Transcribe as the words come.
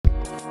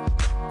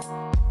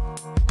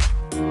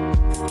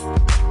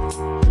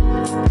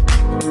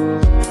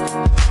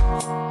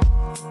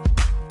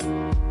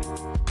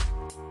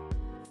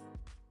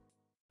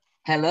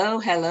Hello,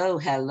 hello,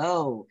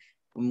 hello.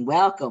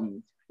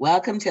 Welcome.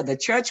 Welcome to the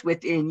Church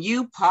Within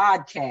You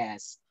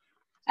podcast.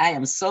 I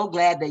am so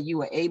glad that you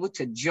were able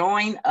to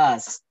join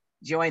us.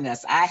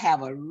 I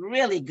have a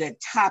really good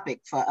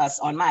topic for us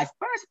on my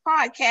first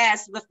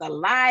podcast with a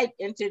live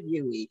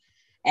interviewee.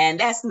 And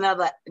that's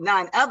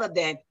none other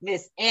than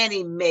Miss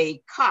Annie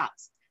Mae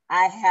Cox.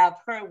 I have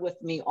her with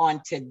me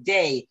on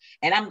today,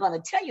 and I'm going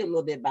to tell you a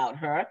little bit about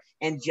her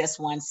in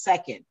just 1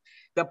 second.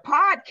 The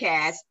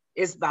podcast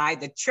is by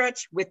the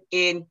Church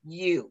Within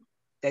You.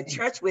 The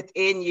Church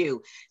Within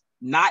You,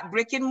 not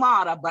brick and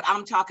mortar, but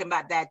I'm talking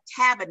about that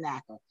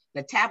tabernacle,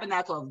 the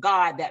tabernacle of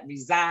God that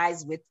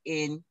resides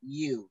within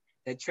you.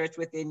 The Church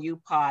Within You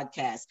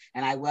podcast.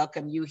 And I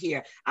welcome you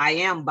here. I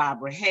am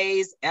Barbara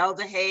Hayes,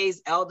 Elder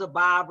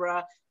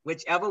Barbara,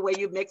 whichever way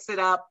you mix it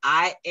up.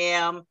 I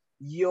am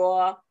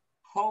your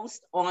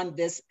host on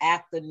this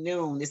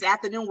afternoon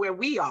where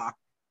we are.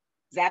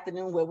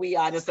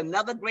 It's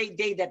another great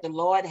day that the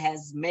Lord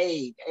has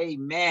made.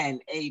 Amen.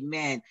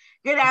 Amen.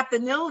 Good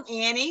afternoon,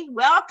 Annie.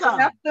 Welcome.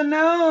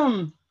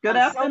 Good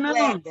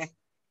afternoon.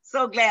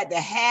 So glad to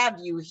have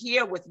you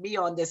here with me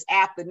on this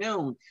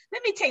afternoon.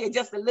 Let me tell you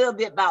just a little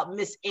bit about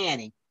Miss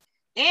Annie.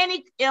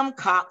 Annie M.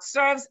 Cox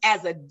serves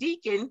as a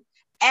deacon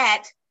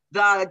at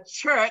the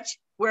church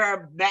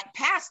where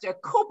Pastor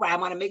Cooper, I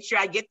want to make sure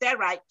I get that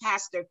right,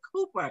 Pastor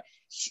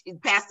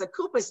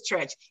Cooper's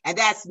church, and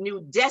that's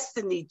New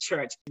Destiny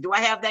Church. Do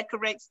I have that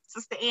correct,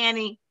 Sister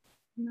Annie?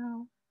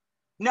 No,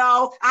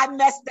 I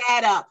messed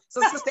that up. So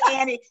Sister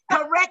Annie,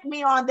 correct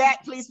me on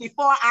that, please,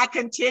 before I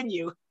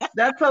continue.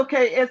 That's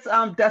okay. It's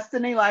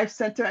Destiny Life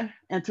Center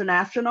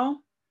International.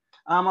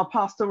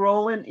 Apostle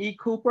Roland E.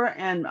 Cooper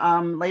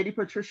and Lady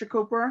Patricia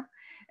Cooper.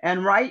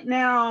 And right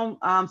now,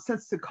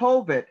 since the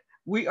COVID,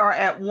 we are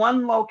at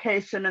one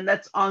location, and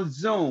that's on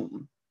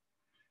Zoom.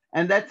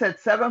 And that's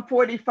at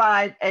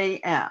 7:45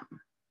 a.m.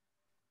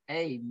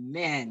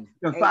 Amen.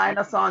 You can find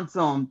us on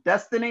Zoom,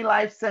 Destiny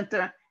Life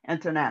Center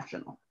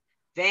International.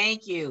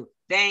 Thank you.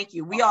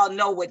 We all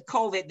know with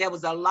COVID, there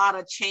was a lot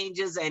of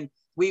changes, and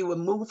we would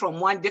move from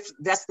one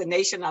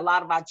destination. A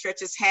lot of our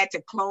churches had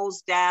to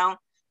close down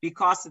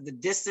because of the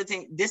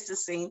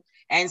distancing.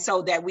 And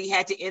so that we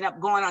had to end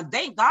up going on.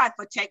 Thank God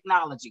for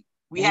technology.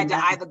 We had to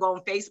either go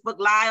on Facebook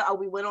Live or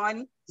we went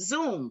on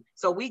Zoom.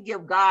 So we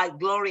give God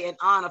glory and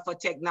honor for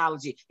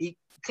technology.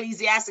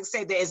 Ecclesiastics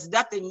say there is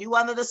nothing new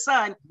under the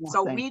sun. Nothing.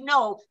 So we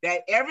know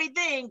that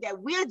everything that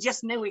we're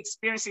just new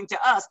experiencing to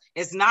us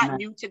is not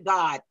new to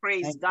God.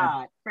 Praise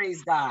God.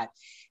 Praise God.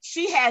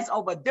 She has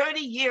over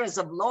 30 years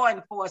of law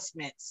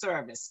enforcement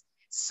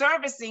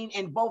servicing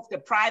in both the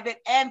private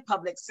and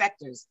public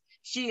sectors.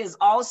 She is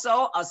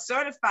also a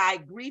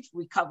certified grief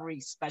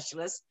recovery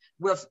specialist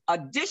with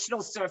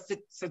additional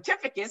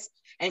certificates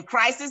in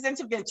crisis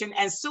intervention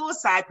and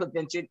suicide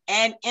prevention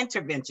and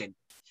intervention.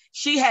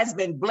 She has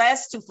been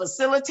blessed to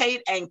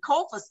facilitate and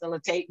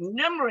co-facilitate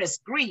numerous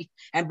grief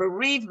and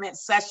bereavement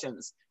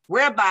sessions,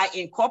 whereby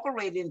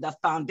incorporating the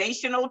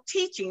foundational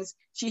teachings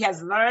she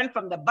has learned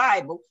from the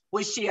Bible,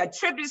 which she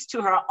attributes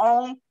to her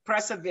own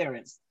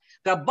perseverance.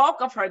 The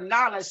bulk of her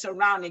knowledge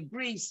surrounding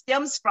grief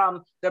stems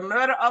from the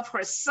murder of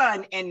her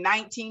son in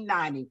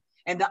 1990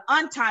 and the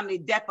untimely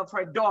death of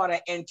her daughter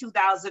in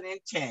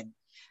 2010.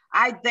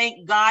 I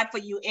thank God for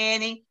you,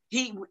 Annie.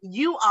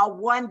 You are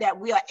one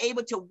that we are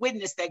able to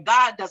witness that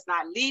God does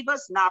not leave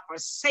us, not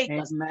forsake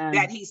us,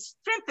 that he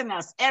strengthens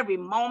us every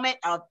moment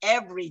of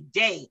every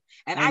day.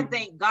 And I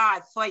thank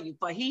God for you,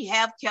 for he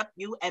have kept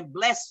you and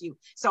blessed you.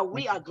 So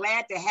we are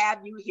glad to have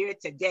you here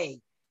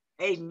today.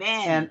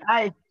 Amen. And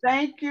I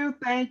thank you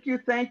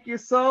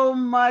so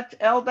much,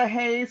 Elder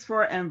Hayes,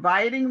 for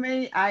inviting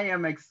me. I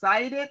am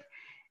excited.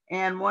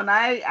 And when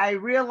I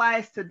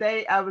realized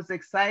today I was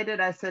excited,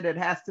 I said it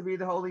has to be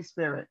the Holy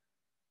Spirit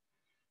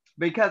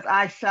because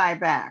I shy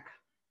back.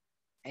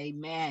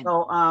 Amen.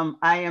 So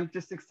I am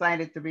just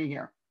excited to be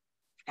here.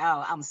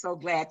 Oh, I'm so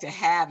glad to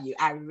have you.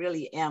 I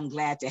really am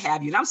glad to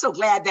have you. And I'm so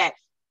glad that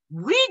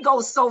we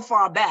go so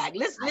far back.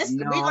 Listen,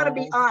 we're going to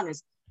be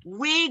honest.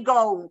 We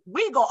go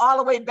all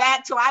the way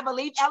back to, I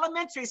believe,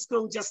 elementary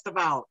school, just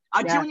about,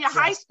 junior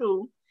high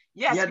school.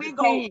 Yes, we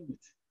go. Teens.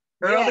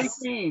 Early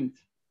teens.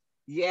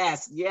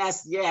 Yes.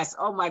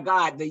 Oh my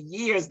God, the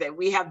years that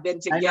we have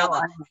been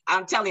together.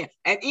 I'm telling you.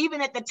 And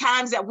even at the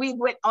times that we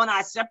went on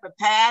our separate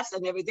paths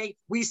and everything,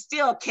 we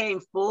still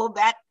came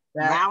back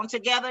round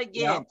together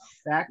again.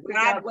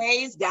 Got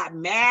ways, got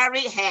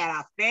married, had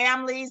our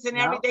families and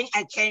everything,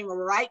 and came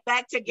right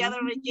back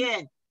together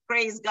again.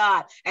 Praise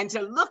God. And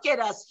to look at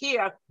us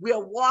here, we're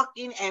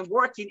walking and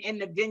working in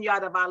the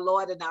vineyard of our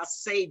Lord and our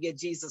Savior,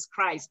 Jesus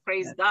Christ.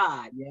 Praise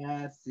God.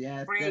 Yes.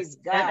 Praise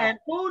God. And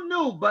who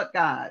knew but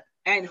God?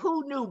 And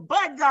who knew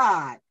but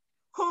God?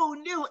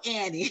 Who knew,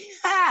 Annie?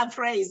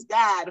 Praise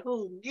God.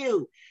 Who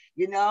knew?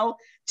 You know,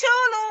 2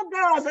 little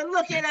girls, and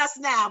look at us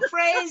now.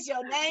 Praise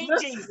your name,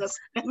 Jesus.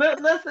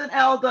 Listen,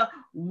 Elder,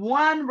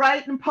 one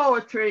writing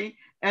poetry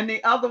and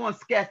the other one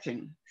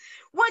sketching.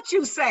 What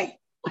you say?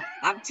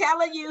 I'm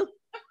telling you.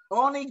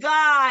 Only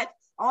God,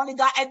 and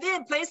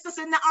then placed us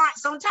in the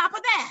arts on top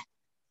of that.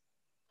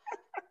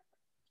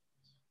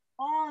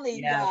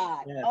 Only Yes,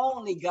 God. yes.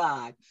 Only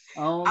God.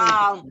 Only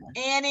God.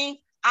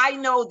 Annie, I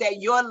know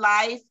that your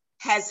life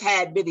has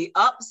had many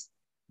ups,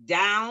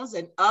 downs,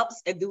 and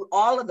ups, and through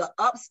all of the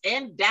ups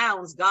and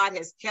downs, God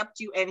has kept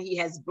you and He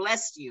has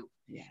blessed you.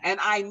 Yes. And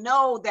I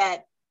know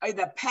that in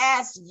the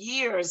past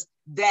years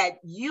that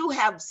you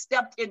have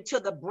stepped into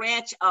the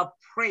branch of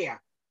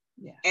prayer.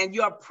 Yes. And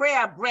your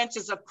prayer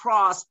branches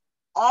across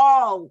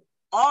all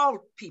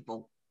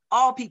people.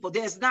 All people.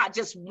 There's not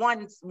just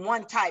one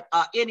type,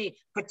 any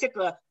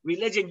particular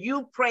religion.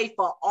 You pray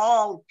for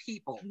all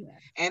people. Yes.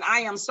 And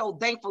I am so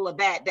thankful of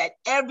that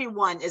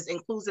everyone is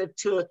inclusive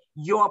to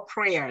your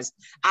prayers.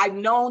 I've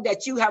known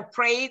that you have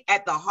prayed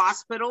at the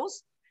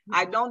hospitals.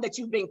 I've known that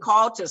you've been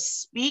called to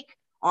speak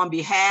on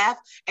behalf.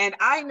 And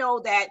I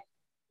know that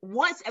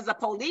once as a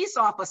police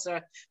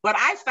officer, but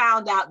I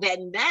found out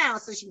that now,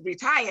 since you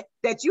retired,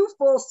 that you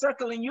full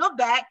circling your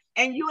back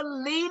and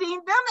you're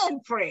leading them in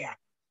prayer.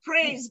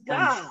 Praise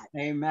God.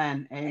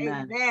 Amen.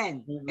 Amen.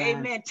 Amen. Amen.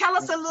 Amen. Tell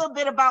us a little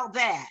bit about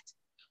that.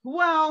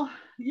 Well,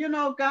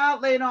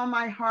 God laid on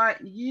my heart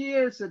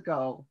years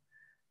ago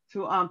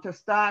to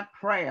start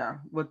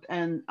prayer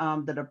within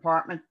the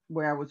department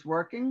where I was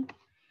working.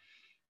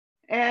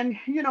 And,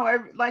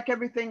 like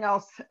everything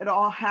else, it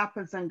all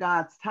happens in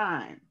God's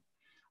time.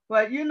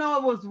 But, it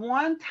was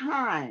one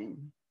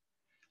time,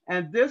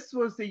 and this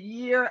was the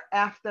year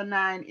after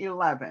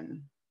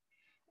 9/11.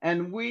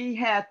 And we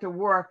had to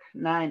work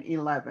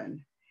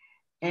 9/11.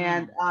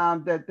 And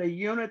the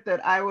unit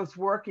that I was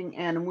working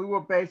in, we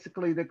were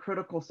basically the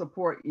critical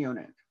support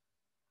unit.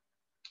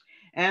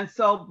 And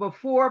so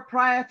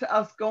prior to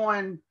us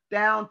going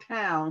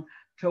downtown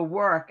to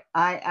work,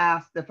 I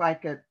asked if I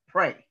could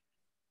pray.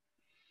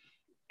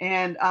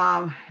 And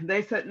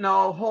they said,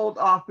 no, hold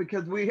off,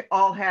 because we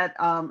all had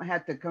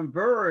to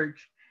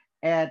converge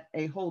at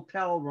a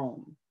hotel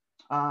room.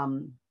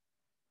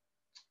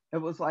 It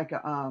was like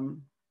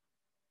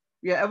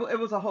it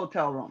was a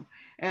hotel room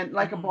and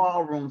like a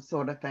ballroom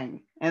sort of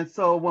thing. And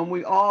so when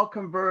we all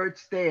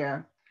converged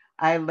there,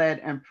 I led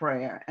in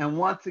prayer. And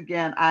once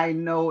again, I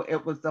know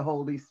it was the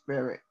Holy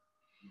Spirit,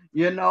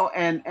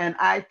 and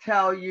I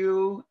tell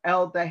you,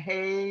 Elder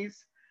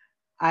Hayes,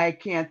 I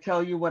can't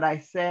tell you what I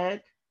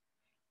said,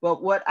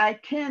 but what I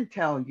can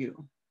tell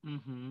you,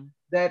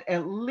 that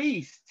at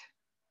least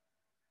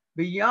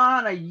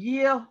beyond a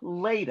year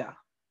later,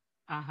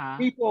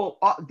 people,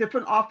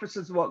 different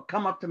officers will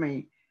come up to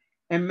me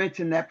and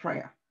mention that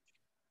prayer.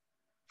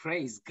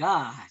 Praise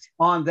God.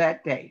 On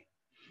that day.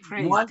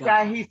 Praise One God.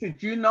 guy, he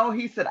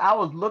said, I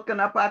was looking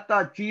up, I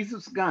thought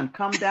Jesus' gun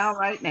come down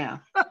right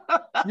now.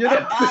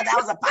 That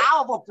was a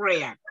powerful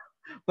prayer.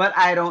 But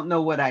I don't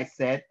know what I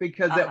said,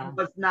 because it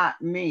was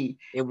not me.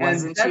 It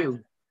wasn't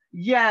you.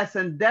 Yes,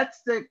 and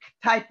that's the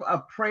type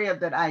of prayer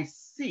that I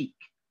seek.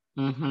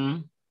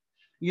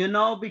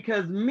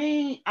 Because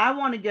me, I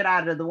want to get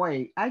out of the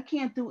way. I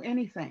can't do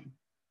anything.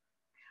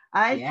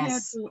 I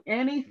can't do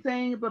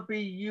anything but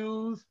be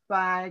used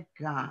by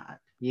God.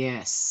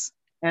 Yes.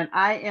 And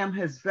I am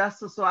His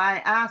vessel. So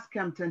I ask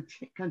Him to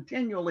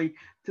continually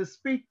to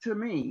speak to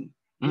me,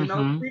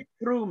 speak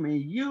through me,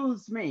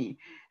 use me.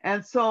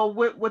 And so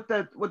with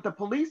the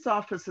police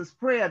officer's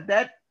prayer,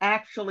 that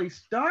actually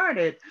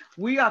started.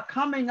 We are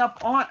coming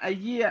up on a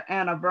year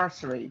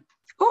anniversary.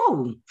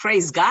 Oh,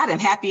 praise God,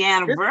 and happy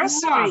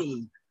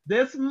anniversary.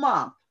 This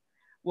month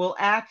will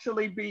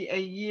actually be a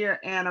year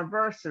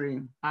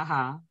anniversary.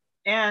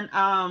 And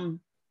I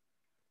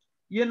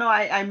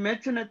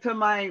mentioned it to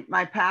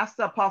my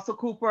pastor, Apostle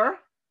Cooper.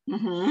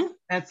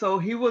 And so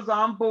he was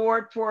on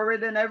board for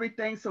it and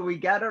everything. So we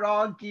got it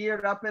all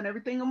geared up and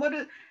everything. And what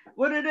it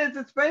is,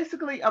 it's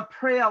basically a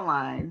prayer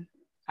line.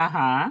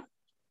 Should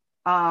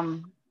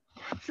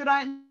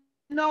I?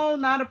 No,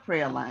 not a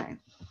prayer line.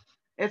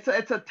 It's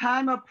a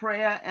time of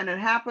prayer, and it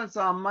happens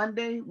on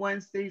Monday,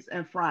 Wednesdays,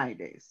 and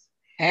Fridays.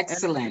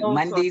 Excellent.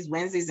 Mondays,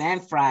 Wednesdays,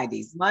 and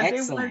Fridays.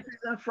 Wednesdays,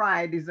 and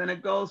Fridays, and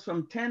it goes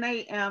from 10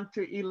 a.m.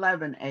 to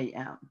 11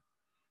 a.m.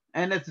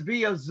 And it's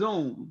via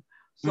Zoom.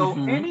 So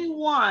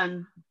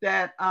anyone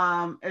that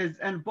is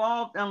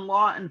involved in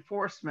law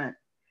enforcement,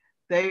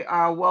 they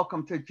are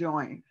welcome to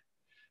join,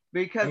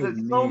 because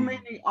it's so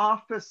many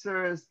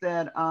officers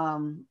that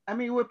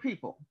we're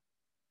people,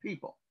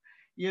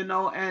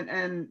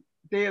 and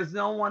there's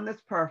no one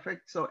that's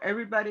perfect. So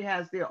everybody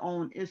has their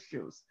own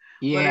issues.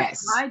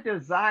 Yes. But my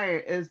desire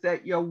is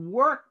that your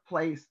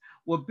workplace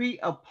will be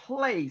a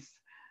place,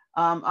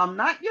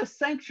 not your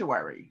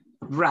sanctuary.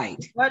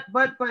 Right. But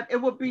it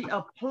will be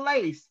a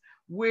place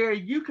where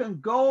you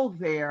can go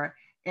there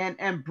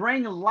and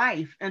bring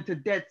life into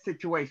dead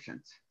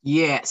situations.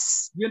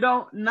 Yes.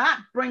 Not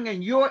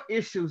bringing your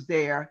issues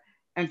there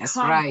and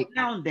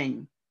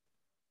compounding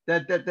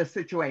the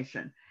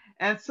situation.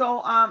 And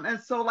so,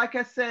 like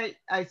I said,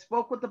 I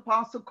spoke with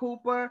Apostle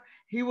Cooper.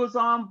 He was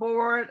on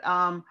board.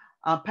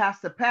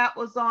 Pastor Pat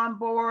was on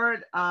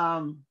board.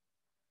 I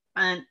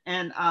have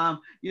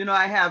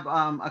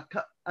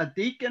a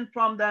deacon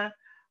from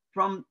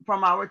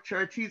our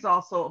church. He's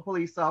also a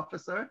police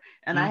officer,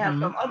 and I have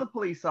some other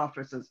police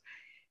officers.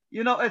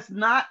 It's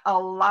not a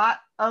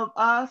lot of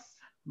us,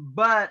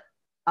 But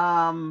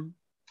in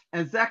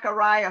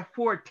Zechariah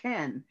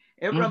 4:10,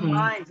 it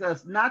reminds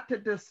us not to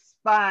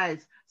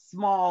despise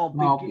small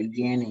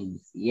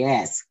beginnings.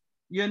 Yes.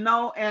 You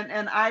know,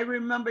 and I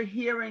remember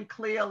hearing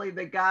clearly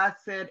that God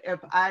said, if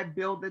I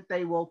build it,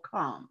 they will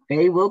come.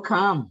 They will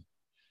come.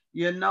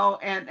 You know,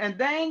 and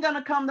they ain't going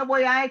to come the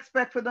way I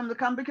expect for them to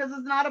come, because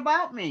it's not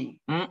about me.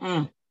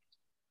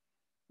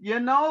 You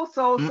know,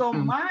 so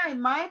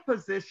my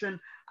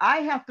position, I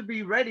have to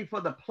be ready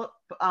for the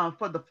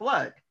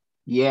flood.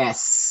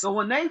 Yes. So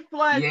when they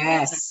flood,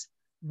 yes,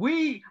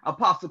 we,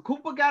 Apostle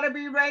Cooper, got to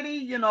be ready.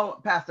 You know,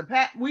 Pastor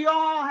Pat, we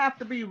all have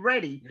to be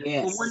ready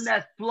for when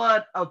that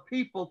flood of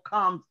people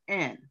comes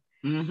in.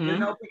 You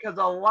know, because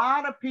a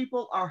lot of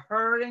people are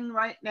hurting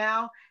right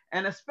now,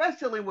 and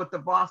especially with the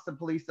Boston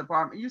Police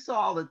Department. You saw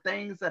all the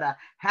things that are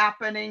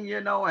happening, you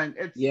know, and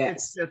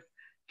it's just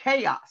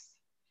chaos.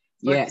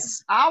 But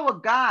our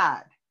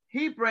God,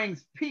 he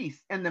brings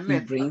peace in the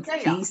midst of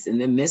chaos. Peace in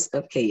the midst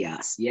of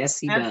chaos. Yes,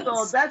 he does. And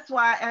so that's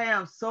why I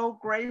am so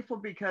grateful,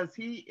 because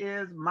he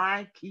is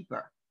my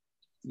keeper.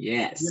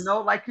 Yes. You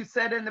know, like you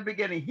said in the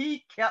beginning,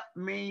 he kept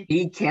me.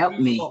 He kept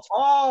me. He will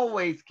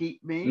always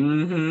keep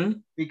me.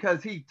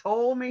 Because he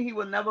told me he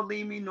will never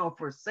leave me nor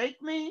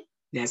forsake me.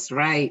 That's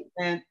right.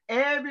 And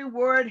every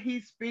word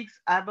he speaks,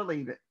 I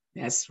believe it.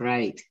 That's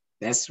right.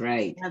 That's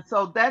right. And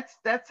so that's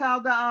how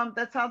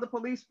the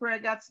police prayer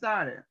got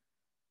started.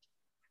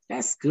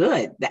 That's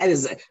good. That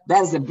is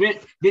a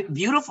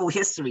beautiful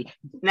history.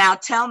 Now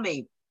tell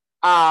me,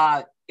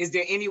 is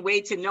there any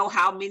way to know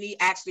how many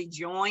actually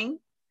join?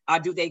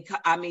 Do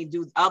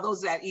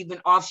others that even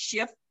off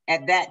shift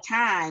at that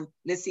time,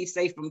 let's see,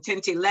 say from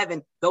 10 to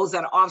 11, those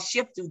that are off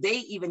shift, do they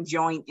even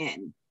join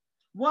in?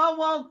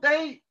 Well,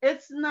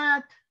 it's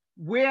not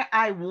where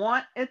I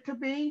want it to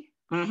be.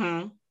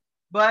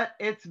 But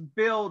it's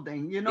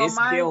building, you know, it's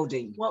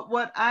building.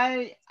 What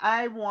I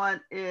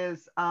want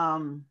is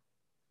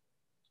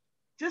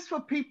just for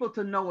people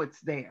to know it's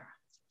there.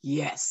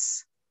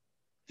 Yes.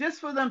 Just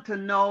for them to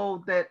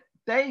know that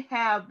they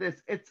have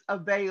this, it's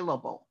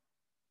available.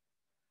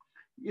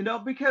 You know,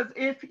 because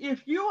if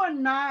you are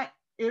not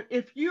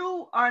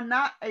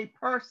a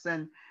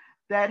person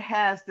that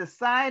has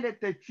decided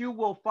that you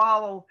will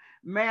follow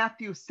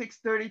Matthew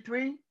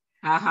 6:33,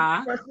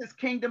 first his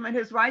kingdom and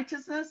his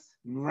righteousness.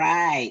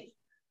 Right.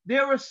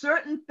 There are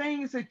certain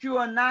things that you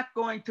are not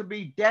going to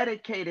be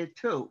dedicated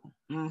to.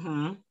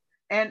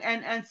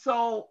 And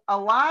so a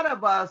lot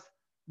of us,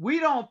 we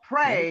don't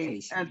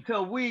pray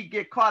until we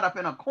get caught up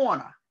in a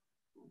corner.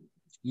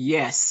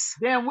 Yes.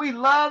 Then we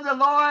love the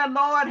Lord,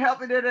 Lord,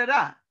 help me,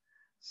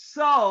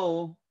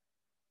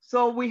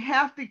 So we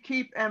have to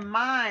keep in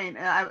mind,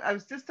 and I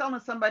was just telling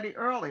somebody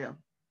earlier,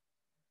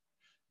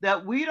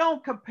 that we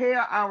don't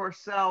compare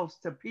ourselves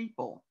to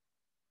people.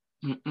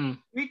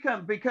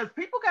 Because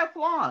people got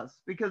flaws,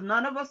 because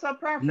none of us are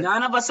perfect.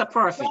 None of us are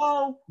perfect.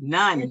 So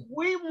none. If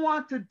we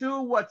want to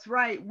do what's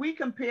right, we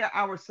compare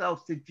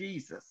ourselves to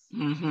Jesus.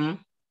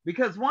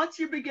 Because once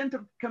you begin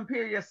to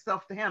compare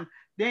yourself to him,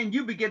 then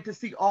you begin to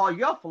see all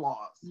your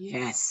flaws.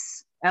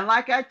 Yes. And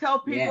like I tell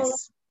people,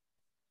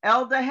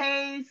 Elder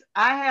Hayes,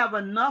 I have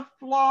enough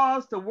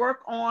flaws to work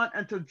on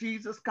until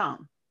Jesus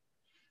comes.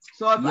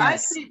 So if I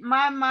keep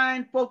my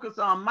mind focused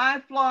on my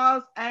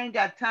flaws, I ain't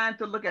got time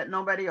to look at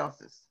nobody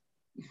else's.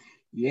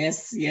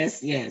 Yes.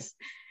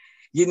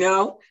 You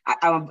know,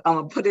 I'm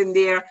gonna put in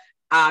there,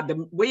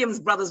 the Williams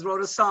brothers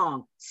wrote a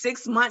song,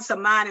 6 months of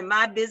mine in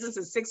my business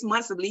and 6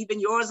 months of leaving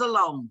yours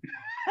alone.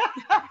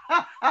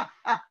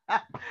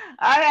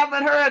 I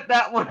haven't heard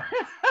that one.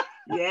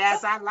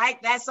 Yes, I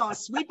like that song.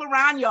 Sweep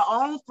around your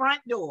own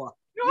front door.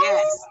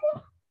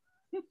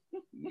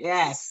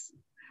 Yes.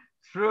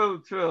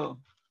 True.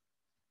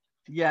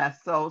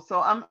 Yes. So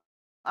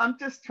I'm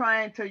just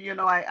trying to, you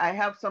know, I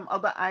have some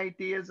other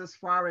ideas as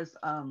far as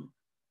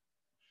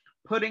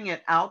putting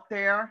it out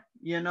there,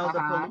 you know, the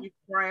police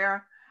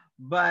prayer,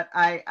 but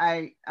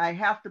I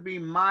have to be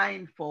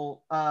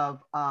mindful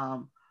of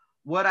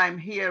what I'm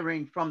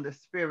hearing from the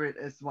Spirit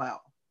as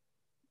well.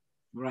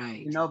 Right.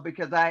 You know,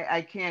 because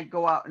I can't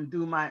go out and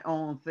do my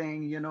own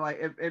thing. You know,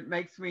 it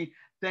makes me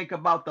think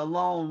about the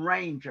Lone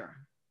Ranger.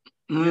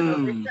 You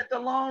know, they said the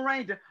Lone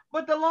Ranger,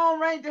 but the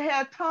Lone Ranger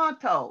had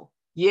Tonto.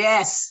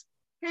 Yes.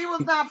 He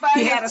was not by himself.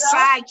 He had a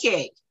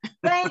sidekick.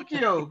 Thank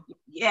you.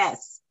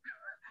 Yes.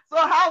 So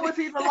how was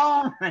he the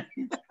Lone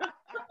Ranger?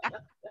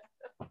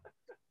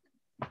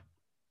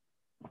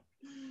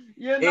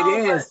 You know,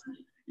 it is.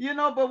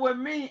 But with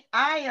me,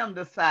 I am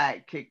the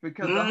sidekick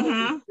because the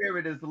Holy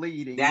Spirit is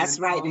leading. That's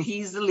right. And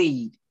he's the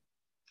lead.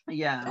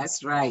 Yeah.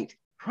 That's right.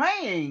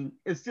 Praying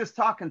is just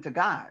talking to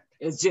God.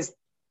 It's just,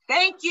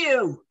 thank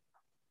you.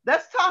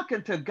 That's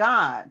talking to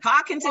God.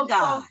 Talking to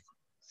God.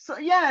 So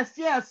yes.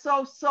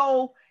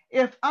 So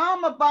if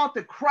I'm about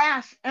to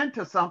crash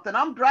into something,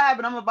 I'm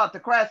driving, I'm about to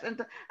crash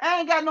into, I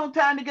ain't got no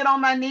time to get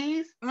on my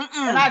knees. And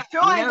I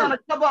sure ain't gonna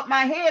cover up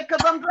my head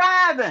because I'm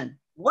driving.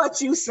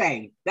 What you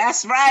say?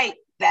 That's right.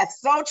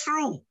 That's so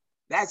true.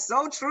 That's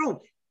so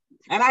true.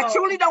 And I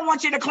truly don't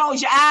want you to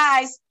close your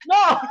eyes.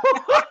 No.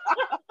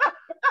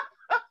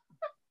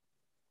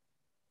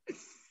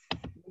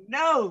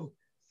 No.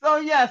 So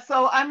yeah,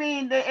 so I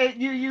mean,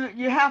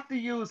 you have to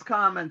use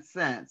common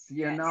sense,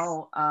 you Yes.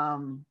 know.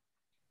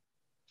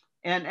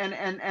 And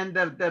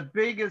the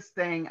biggest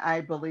thing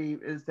I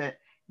believe is that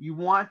you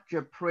want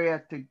your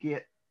prayer to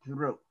get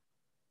through.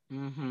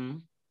 Mm-hmm.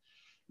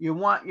 You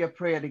want your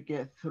prayer to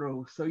get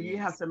through. So you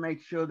have Yes. to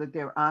make sure that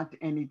there aren't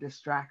any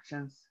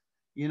distractions,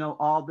 you know,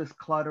 all this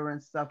clutter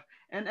and stuff.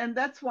 And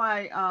that's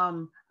why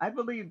I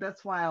believe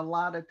that's why a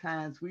lot of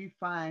times we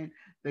find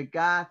that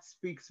God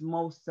speaks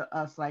most to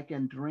us like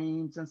in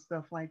dreams and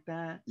stuff like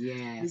that.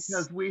 Yes.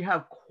 Because we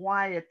have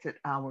quieted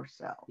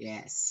ourselves.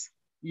 Yes.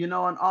 You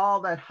know, and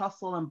all that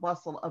hustle and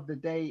bustle of the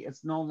day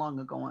is no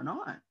longer going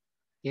on.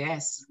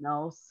 Yes. You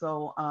know,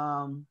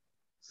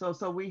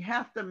 so we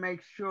have to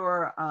make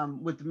sure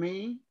with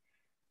me,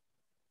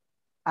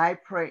 I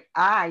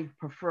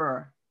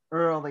prefer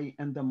early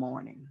in the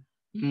morning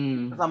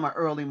because I'm an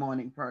early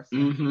morning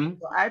person. Mm-hmm.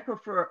 So I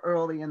prefer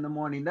early in the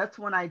morning. That's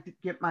when I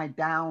get my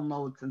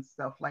downloads and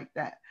stuff like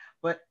that.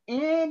 But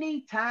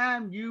any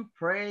time you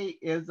pray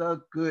is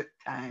a good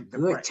time to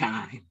pray. Good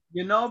time.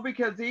 You know,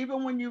 because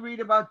even when you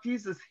read about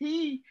Jesus,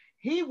 he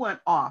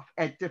went off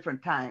at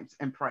different times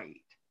and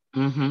prayed.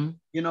 Mm-hmm.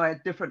 You know,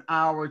 at different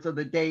hours of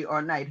the day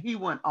or night, he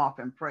went off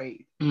and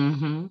prayed.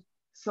 Mm-hmm.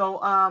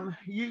 So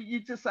you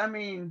just, I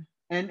mean,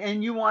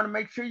 and you want to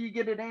make sure you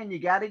get it in. You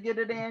got to get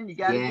it in. You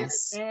got to get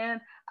Yes. it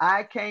in.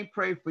 I can't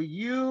pray for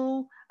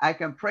you. I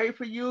can pray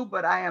for you,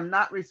 but I am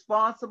not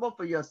responsible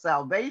for your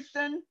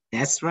salvation.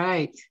 That's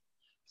right.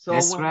 So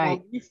That's right.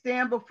 when we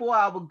stand before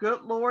our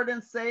good Lord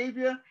and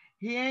Savior,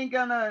 he ain't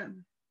gonna,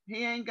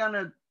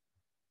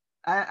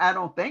 I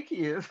don't think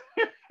he is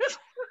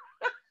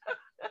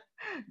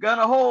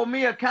gonna hold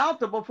me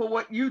accountable for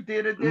what you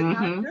did or did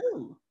not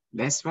do.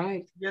 That's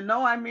right. You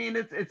know, I mean,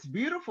 it's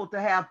beautiful to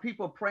have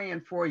people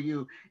praying for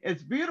you.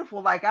 It's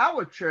beautiful. Like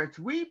our church,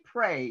 we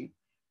pray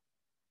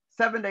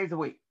 7 days a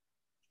week.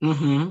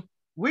 Mm-hmm.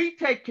 We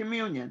take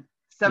communion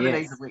 7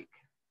 days a week.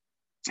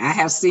 I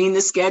have seen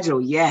the schedule.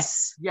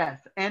 Yes.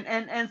 Yes.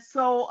 And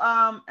so,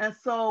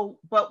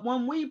 but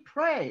when we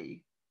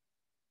pray,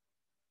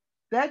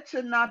 that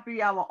should not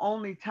be our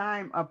only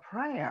time of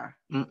prayer.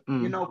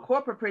 You know,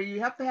 corporate prayer,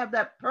 you have to have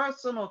that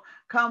personal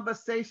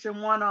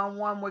conversation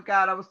one-on-one with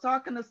God. I was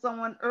talking to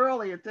someone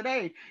earlier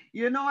today,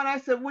 you know, and I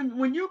said,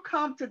 when you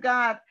come to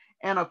God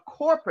in a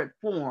corporate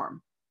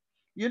form,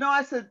 you know,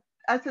 I said,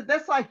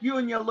 that's like you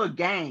and your little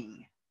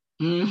gang.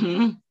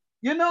 Mm-hmm.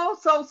 You know,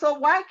 so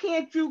why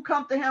can't you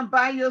come to him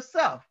by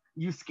yourself?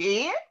 You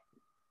scared?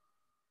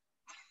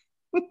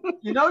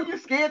 You know, you're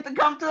scared to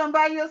come to him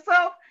by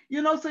yourself.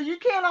 You know, so you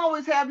can't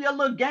always have your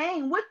little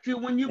gang with you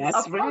when you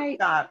approach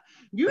God.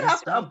 You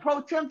have to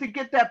approach him to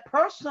get that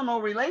personal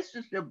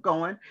relationship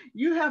going.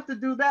 You have to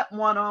do that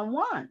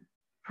one-on-one.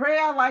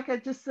 Prayer, like I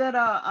just said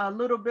a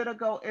little bit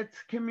ago, it's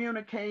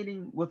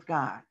communicating with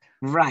God.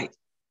 Right.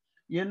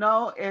 You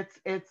know, it's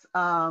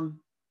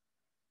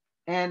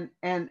and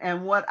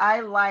what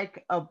I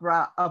like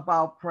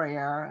about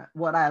prayer,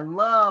 what I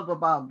love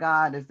about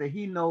God is that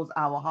he knows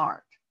our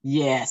heart.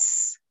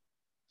 Yes.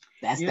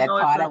 That's you that know,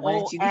 part I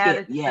wanted you to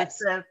get. Yes. That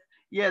says,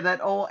 yeah,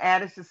 that old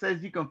adage that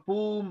says you can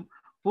fool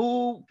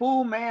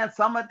man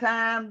some of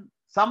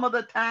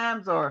the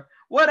times, or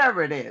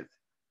whatever it is.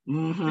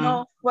 Mm-hmm. You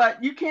know,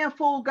 but you can't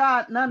fool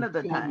God none of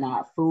the time.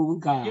 Cannot fool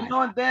God. You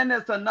know, and then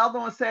there's another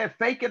one said,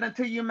 fake it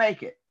until you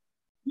make it.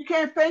 You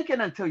can't fake it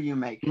until you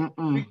make it.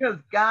 Because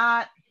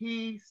God,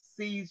 he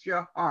sees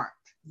your heart.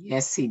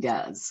 Yes, he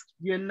does.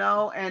 You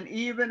know, and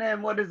even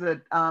in, what is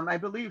it? I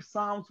believe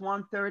Psalms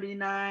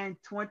 139,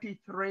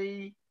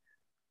 23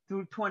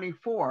 through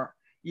 24,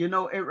 you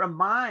know, it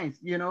reminds,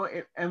 you know,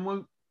 and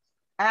we're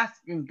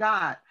asking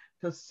God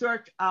to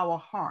search our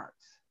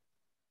hearts.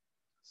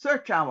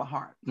 Search our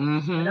hearts.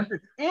 And if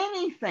it's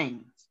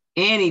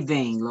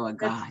anything, Lord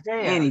God,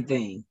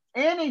 anything,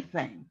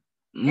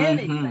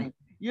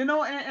 you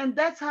know, and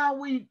that's how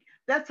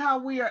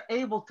we are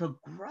able to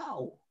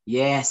grow.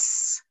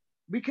 Yes.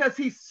 Because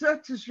he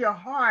searches your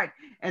heart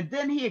and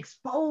then he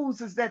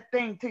exposes that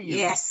thing to you.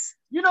 Yes.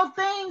 You know,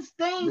 things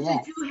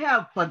that you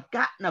have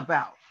forgotten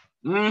about.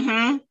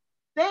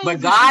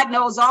 But God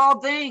knows all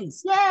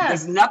things. Yes.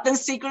 There's nothing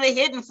secretly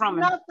hidden from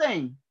him.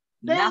 Nothing.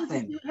 Things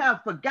that you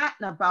have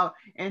forgotten about,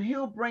 and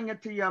he'll bring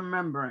it to your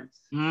remembrance.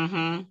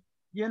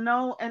 You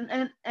know,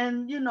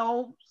 and you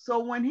know, so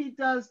when he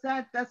does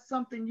that, that's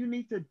something you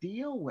need to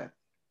deal with.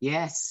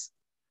 Yes.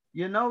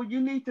 You know, you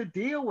need to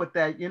deal with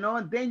that, you know,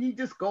 and then you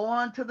just go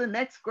on to the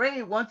next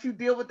grade. Once you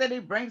deal with that, he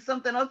brings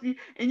something else,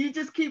 and you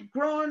just keep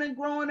growing and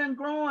growing and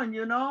growing,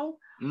 you know.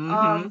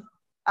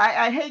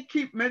 I hate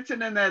keep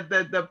mentioning that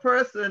the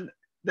person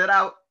that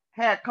I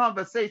had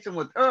conversation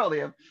with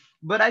earlier,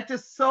 but I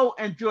just so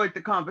enjoyed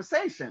the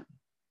conversation.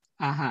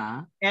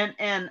 And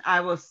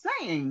I was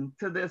saying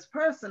to this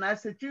person, I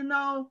said, you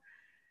know,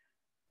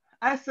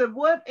 I said,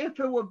 what if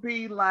it would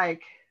be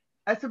like,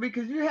 I said,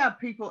 because you have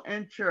people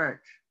in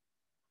church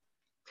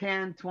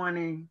 10,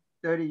 20,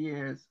 30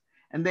 years,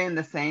 and they're in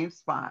the same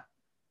spot.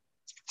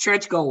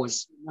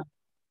 Churchgoers.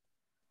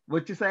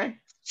 What'd you say?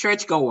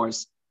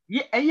 Churchgoers.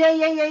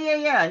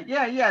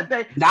 Yeah.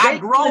 Not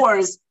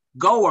growers,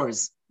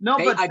 goers. No,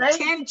 They but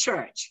attend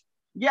church.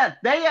 yeah,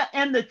 they are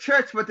in the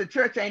church, but the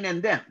church ain't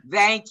in them.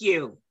 Thank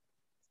you.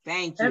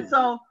 Thank you. And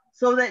so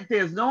that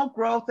there's no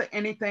growth or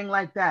anything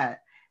like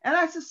that. And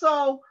I said,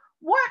 so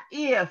what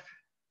if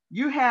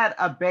you had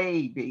a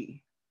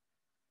baby,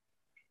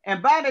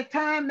 and by the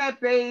time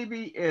that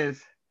baby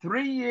is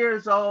 3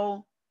 years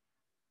old,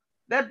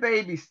 that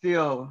baby's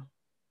still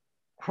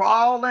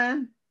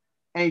crawling,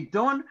 ain't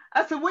doing.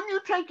 I said, wouldn't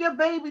you take your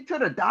baby to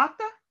the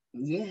doctor?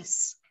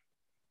 Yes.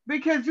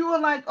 Because you were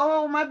like,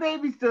 oh, my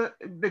baby's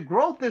the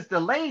growth is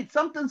delayed.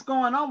 Something's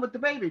going on with the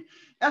baby.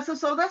 I said,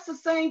 so that's the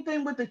same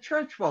thing with the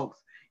church folks.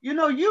 You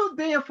know, you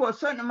there for a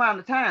certain amount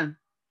of time.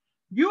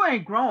 You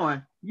ain't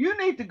growing. You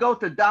need to go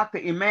to Dr.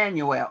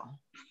 Emmanuel.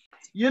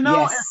 You know,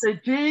 Yes. and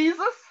say,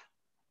 Jesus,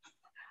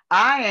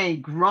 I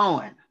ain't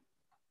growing.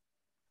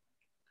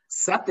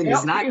 Something Help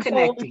is not me,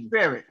 connecting. Holy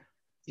Spirit.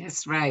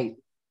 That's right.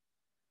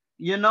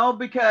 You know,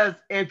 because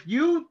if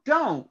you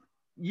don't,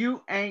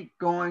 you ain't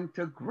going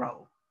to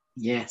grow.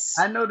 Yes.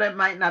 I know that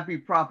might not be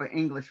proper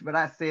English, but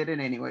I said it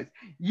anyways.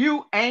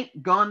 You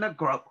ain't gonna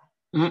grow.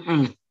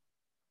 Mm-mm.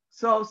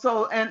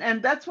 So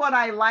and that's what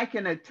I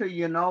liken it to,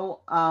 you know.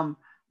 I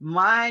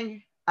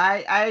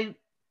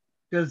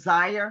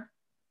desire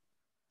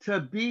to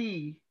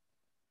be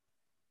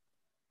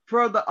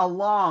further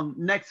along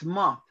next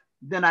month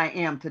than I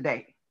am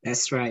today.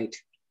 That's right.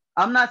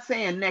 I'm not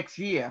saying next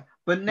year,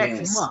 but next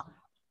Yes. month.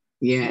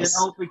 Yes.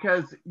 You know,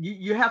 because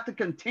you have to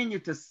continue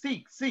to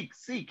seek,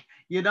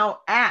 you know,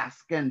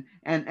 ask and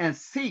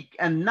seek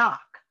and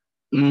knock.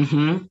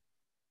 Mm-hmm.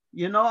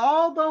 You know,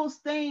 all those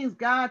things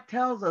God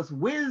tells us,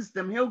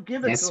 wisdom, he'll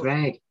give it That's to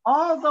right. us.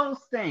 All those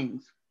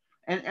things.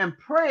 And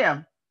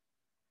prayer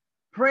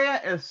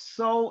is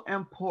so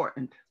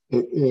important.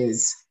 It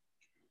is.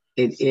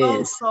 It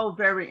is. So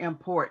very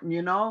important,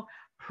 you know.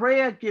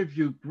 Prayer gives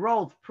you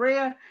growth.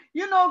 Prayer,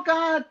 you know,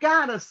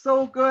 God is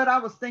so good. I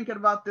was thinking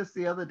about this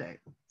the other day.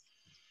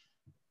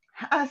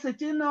 I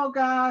said, you know,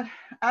 God,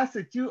 I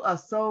said, you are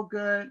so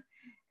good.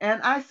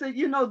 And I said,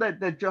 you know, that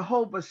the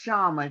Jehovah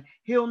Shammah,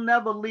 he'll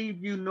never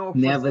leave you nor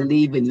Never forsake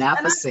leave and not you. And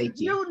I forsake said,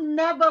 you. you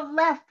never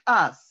left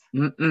us.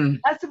 Mm-mm.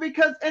 I said,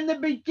 because in the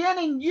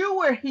beginning, you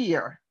were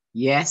here.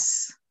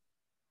 Yes.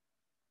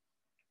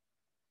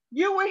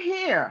 You were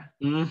here.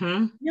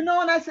 Mm-hmm. You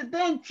know, and I said,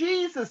 then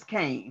Jesus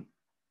came.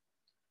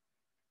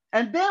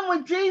 And then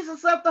when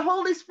Jesus left, the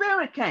Holy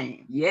Spirit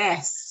came.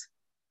 Yes.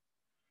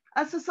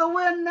 I said, so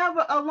we're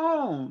never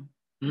alone.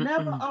 Mm-mm.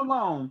 Never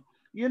alone.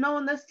 You know,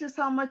 and that's just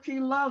how much he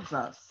loves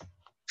us.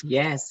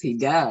 Yes, he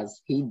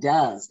does. He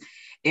does.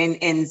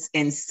 And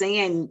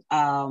saying,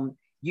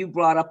 you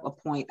brought up a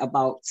point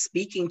about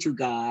speaking to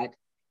God,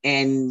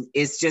 and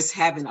it's just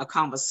having a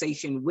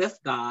conversation with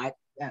God.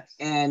 Yes.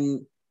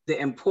 And the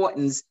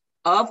importance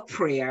of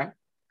prayer.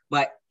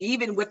 But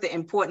even with the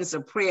importance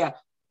of prayer,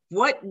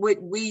 what would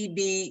we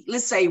be,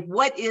 let's say,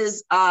 what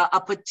is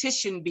a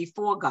petition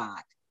before God?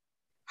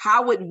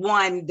 How would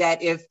one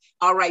that if,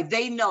 all right,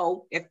 they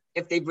know if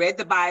they've read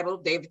the Bible,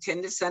 they've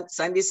attended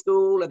Sunday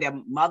school, or their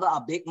mother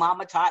or big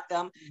mama taught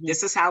them, mm-hmm.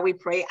 This is how we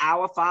pray,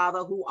 our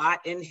Father who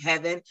art in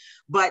heaven,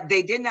 but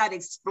they did not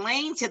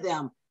explain to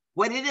them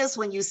what it is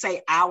when you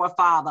say our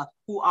Father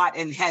who art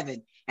in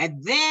heaven.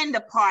 And then the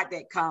part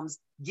that comes,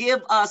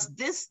 give us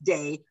this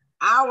day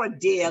our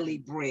daily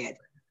bread.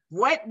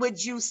 What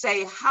would you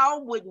say?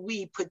 How would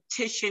we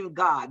petition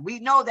God? We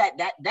know that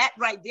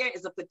right there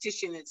is a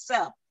petition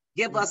itself.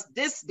 Give us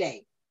this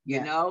day,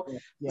 you know?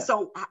 Yeah.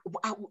 So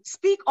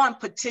speak on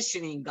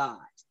petitioning God.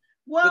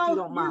 Well, if you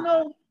don't mind. You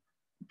know,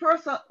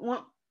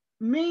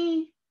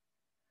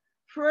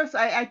 first,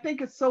 I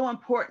think it's so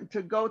important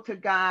to go to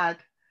God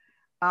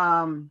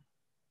in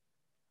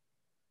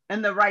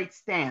the right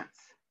stance.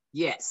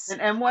 Yes.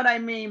 And what I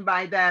mean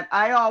by that,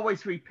 I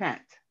always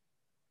repent.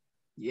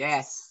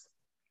 Yes.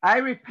 I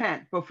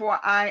repent before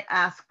I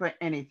ask for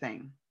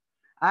anything.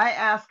 I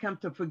ask him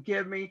to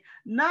forgive me,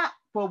 not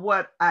for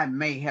what I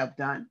may have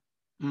done,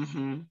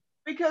 mm-hmm.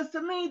 because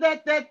to me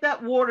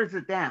that waters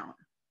it down.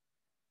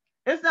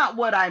 It's not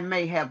what I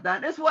may have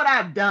done; it's what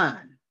I've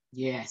done.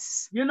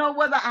 Yes. You know,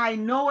 whether I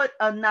know it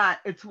or not,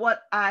 it's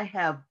what I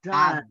have done.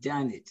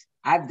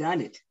 I've done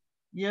it.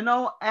 You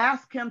know,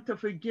 ask him to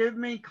forgive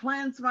me,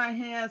 cleanse my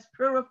hands,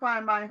 purify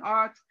my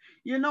heart.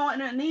 You know,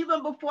 and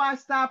even before I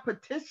start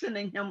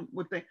petitioning him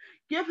with it,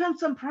 give him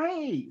some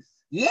praise.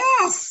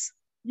 Yes.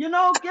 You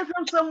know, give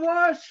him some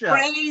worship.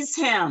 Praise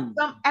him.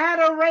 Some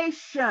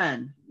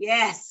adoration.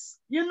 Yes.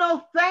 You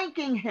know,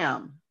 thanking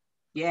him.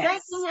 Yes.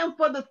 Thanking him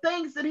for the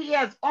things that he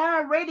has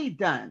already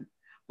done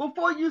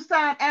before you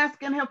start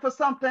asking him for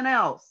something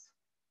else.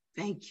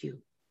 Thank you.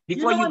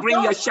 Before you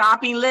bring your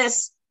shopping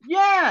list.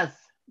 Yes.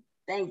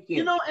 Thank you.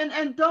 You know,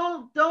 and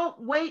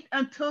don't wait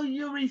until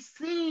you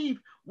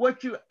receive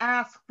what you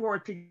ask for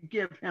to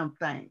give him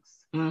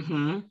thanks.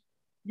 Mm-hmm.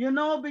 You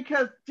know,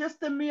 because just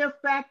the mere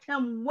fact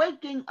him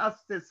waking us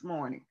this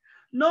morning,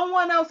 no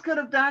one else could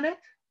have done it.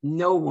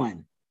 No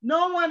one.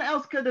 No one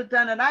else could have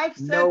done it. I've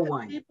said No to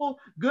one. people,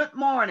 good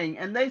morning,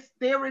 and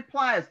their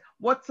reply is,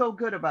 what's so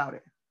good about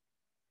it?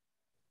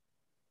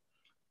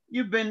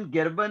 You've been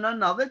given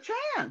another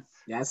chance.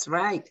 That's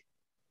right.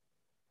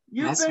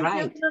 You've That's been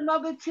right. given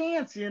another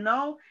chance, you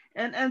know?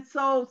 And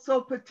so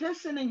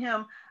petitioning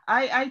him,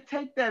 I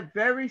take that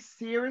very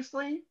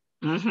seriously,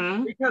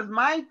 Mm-hmm. because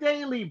my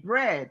daily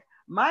bread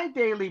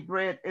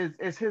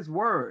is his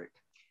word.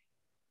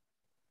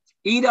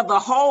 Eat of the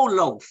whole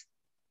loaf.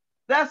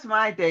 That's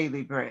my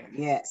daily bread.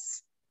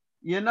 Yes.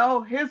 You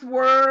know, his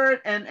word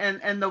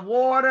and the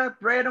water,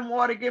 bread and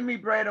water. Give me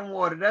bread and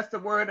water. That's the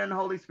word and the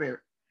Holy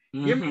Spirit.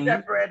 Mm-hmm. Give me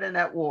that bread and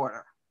that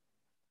water.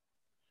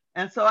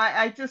 And so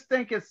I just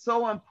think it's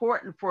so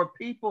important for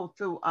people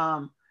to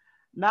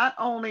not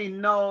only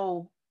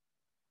know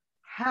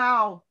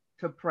how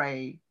to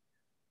pray,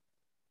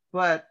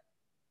 but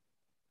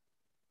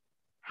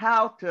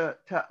how to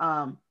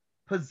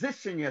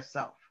position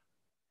yourself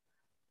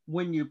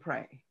when you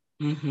pray.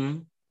 Mm-hmm.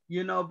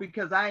 You know,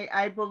 because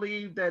I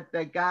believe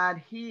that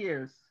God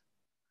hears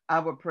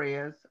our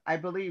prayers. I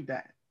believe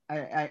that.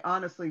 I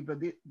honestly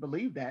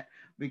believe that,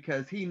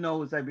 because he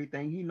knows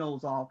everything. He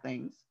knows all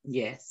things.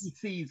 Yes. He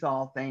sees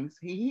all things.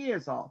 He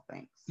hears all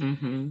things.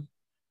 Mm-hmm.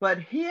 But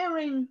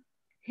hearing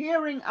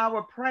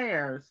our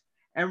prayers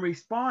and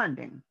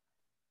responding,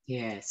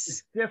 yes,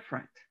 is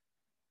different.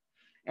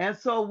 And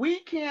so we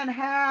can't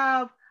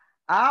have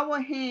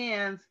our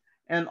hands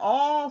in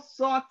all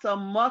sorts of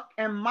muck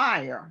and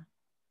mire,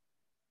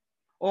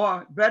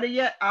 or better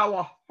yet,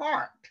 our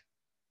heart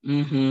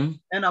mm-hmm.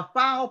 in a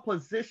foul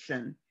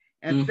position,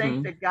 and Mm-hmm.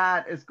 think that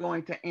God is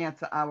going to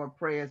answer our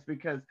prayers,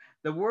 because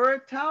the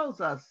word tells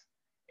us,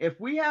 if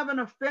we have an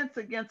offense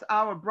against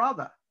our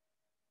brother,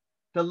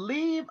 to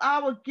leave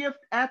our gift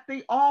at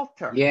the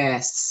altar.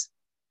 Yes.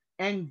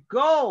 And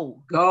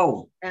go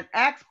and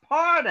ask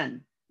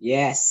pardon.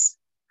 Yes.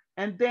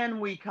 And then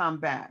we come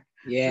back.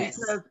 Yes.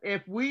 Because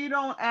if we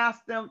don't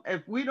ask them,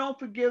 if we don't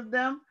forgive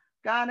them,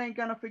 God ain't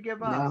gonna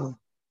forgive us. No.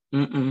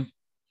 Mm-mm.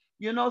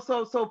 You know,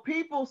 so some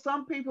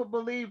people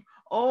believe,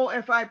 oh,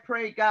 if I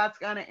pray, God's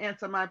gonna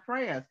answer my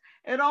prayers.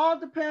 It all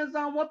depends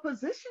on what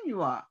position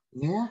you are.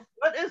 Yeah.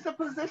 What is the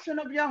position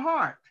of your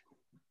heart?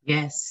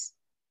 Yes.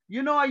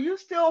 You know, are you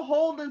still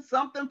holding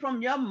something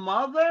from your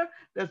mother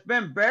that's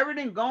been buried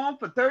and gone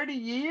for 30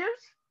 years?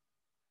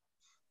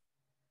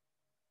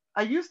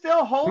 Are you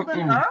still holding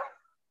her?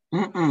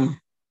 Mm-mm.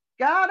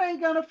 God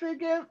ain't gonna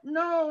forgive.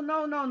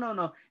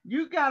 No.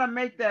 You gotta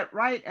make that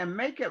right, and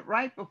make it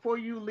right before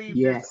you leave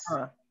this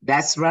earth.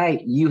 That's right.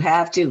 You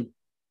have to.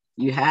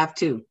 You have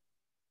to.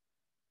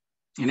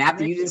 And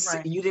after you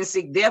didn't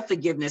seek their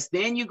forgiveness,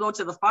 then you go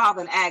to the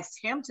Father and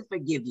ask him to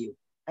forgive you.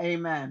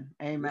 Amen.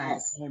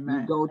 Yes.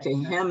 Amen. You go to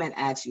him and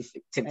ask you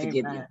to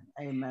forgive you.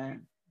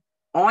 Amen.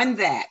 On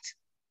that,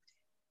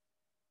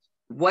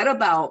 what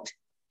about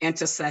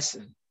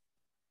intercession?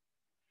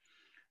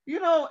 You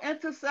know,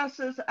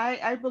 intercessors,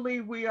 I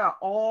believe we are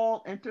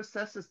all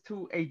intercessors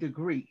to a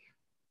degree.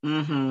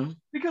 Mm-hmm.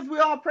 Because we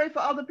all pray for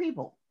other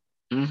people.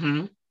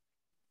 Mm-hmm.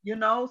 You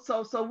know,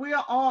 so we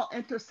are all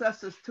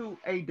intercessors to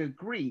a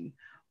degree.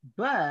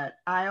 But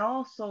I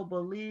also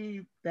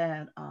believe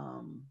that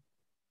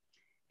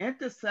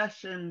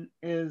intercession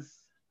is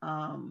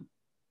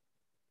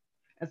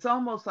it's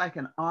almost like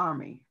an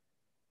army.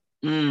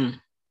 Mm.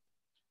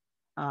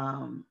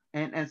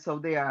 And so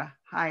there are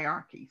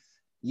hierarchies.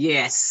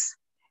 Yes.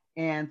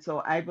 And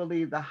so I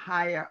believe the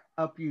higher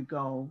up you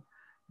go,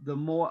 the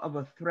more of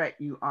a threat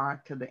you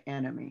are to the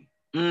enemy.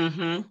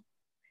 Mm-hmm.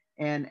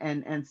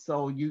 And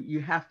so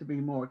you have to be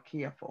more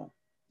careful.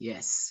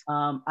 Yes.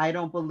 I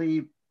don't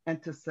believe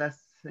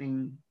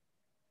intercessing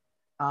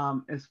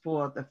is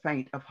for the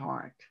faint of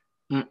heart.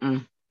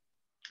 Mm-mm.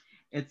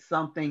 It's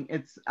something,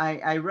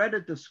 I read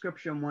a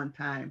description one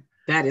time.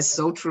 That is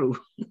so true.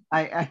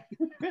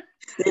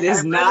 It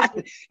is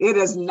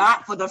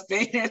not for the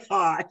faint of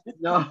heart.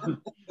 No,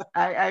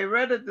 I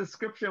read a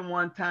description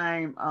one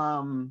time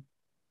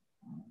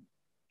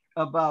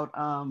about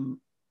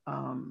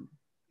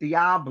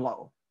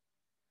Diablo.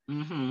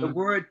 Mm-hmm. The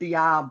word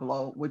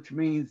Diablo, which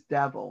means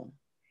devil.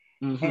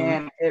 Mm-hmm.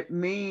 And it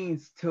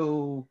means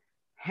to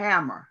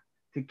hammer,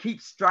 to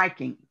keep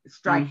striking.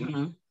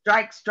 Mm-hmm.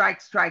 Strikes.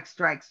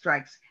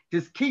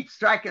 Just keep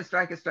striking.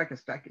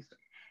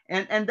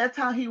 And that's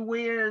how he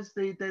wears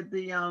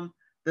the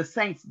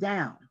saints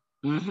down.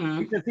 Mm-hmm.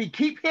 Because he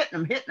keep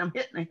hitting them.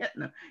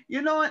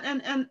 You know,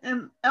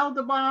 and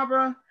Elder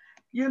Barbara,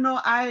 you know,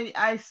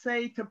 I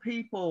say to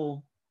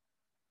people,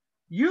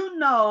 you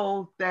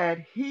know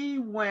that he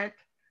went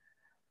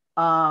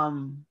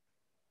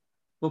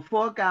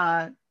before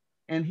God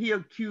and he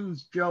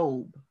accused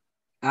Job.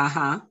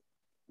 Uh-huh.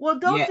 Well,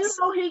 don't you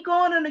know he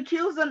going and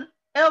accusing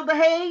Elder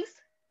Hayes?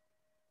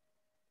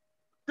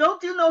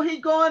 Don't you know he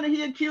going and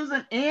he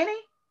accusing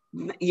Annie?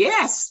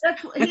 Yes.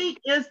 He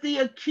is the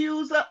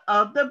accuser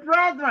of the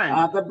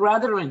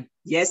brethren.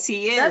 Yes,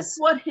 he is. That's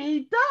what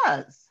he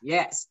does.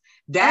 Yes.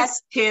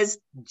 That's his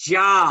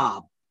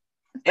job.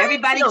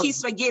 Everybody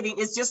keeps forgetting.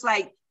 It's just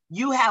like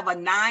you have a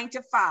 9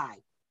 to 5.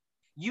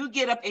 you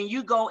get up and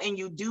you go and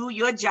you do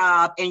your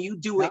job and you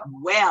do it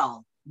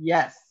well.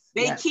 Yes.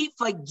 They keep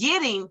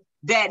forgetting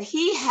that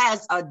he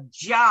has a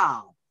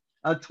job.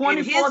 A 24/7.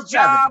 And his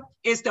job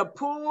is to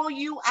pull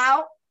you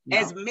out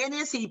as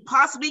many as he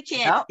possibly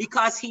can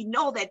because he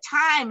know that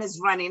time is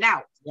running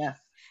out. Yes.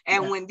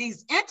 And when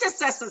these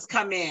intercessors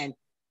come in,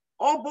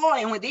 oh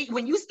boy, and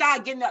when you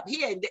start getting up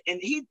here and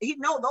he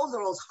know those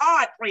are those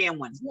hard praying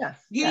ones. Yes.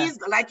 He's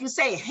like you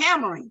say,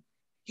 hammering.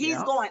 He's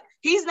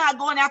not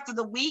going after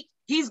the weak.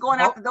 He's going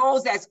after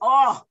those those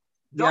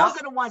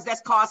are the ones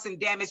that's causing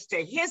damage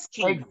to his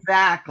kingdom.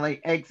 Exactly.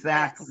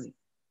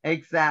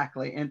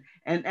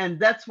 And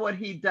that's what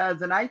he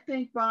does. And I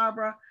think,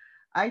 Barbara,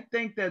 I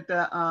think that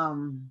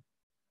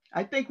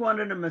I think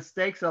one of the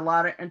mistakes a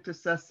lot of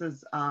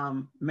intercessors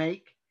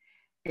make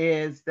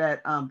is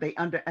that they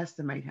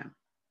underestimate him.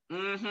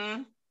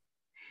 Mm-hmm.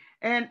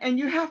 And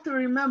you have to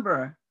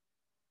remember,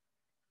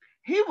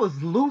 he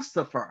was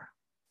Lucifer.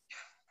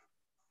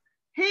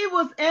 He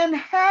was in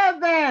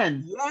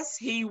heaven. Yes,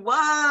 he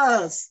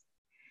was.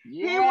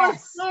 Yes. He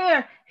was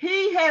there.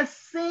 He has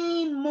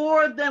seen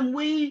more than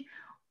we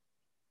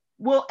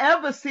will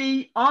ever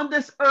see on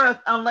this earth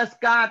unless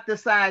God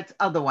decides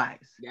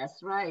otherwise.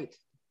 That's right.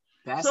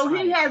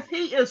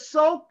 He is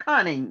so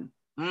cunning.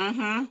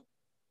 Mm-hmm.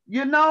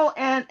 You know,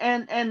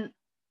 and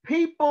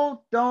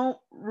people don't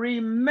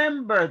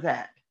remember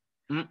that.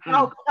 Mm-mm.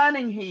 How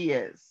cunning he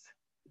is.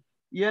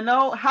 You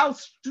know, how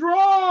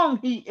strong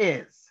he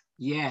is.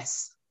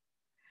 Yes.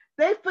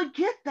 They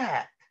forget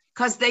that.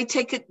 Because they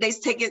take it,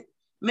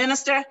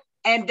 minister,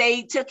 and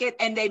they took it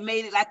and they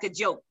made it like a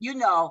joke. You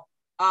know,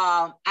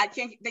 I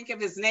can't think of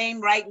his name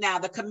right now,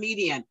 the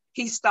comedian.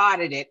 He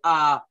started it.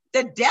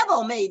 The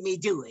devil made me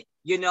do it,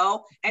 you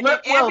know? And then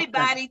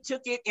everybody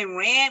took it and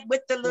ran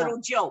with the little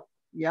joke.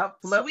 Yep.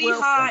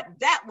 Sweetheart,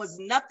 that was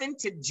nothing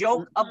to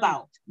joke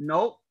about.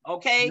 Nope.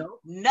 Okay? Nope.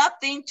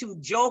 Nothing to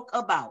joke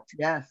about.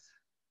 Yes.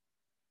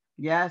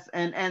 Yes.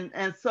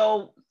 And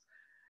so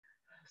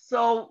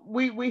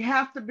we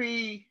have to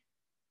be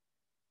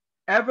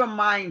ever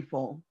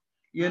mindful,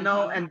 you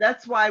know, and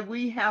that's why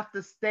we have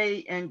to stay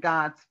in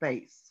God's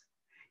face.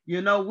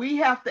 You know, we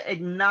have to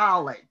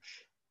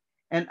acknowledge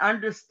and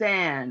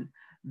understand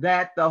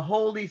that the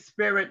Holy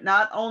Spirit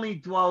not only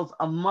dwells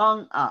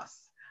among us,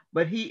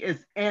 but he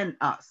is in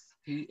us.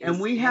 And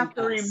we have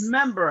to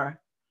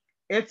remember,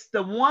 it's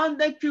the one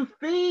that you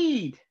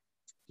feed.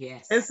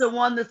 Yes. It's the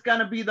one that's going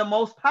to be the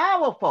most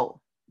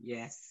powerful.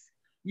 Yes.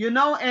 You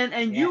know,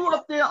 and you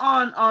up there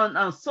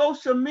on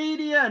social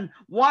media and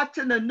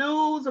watching the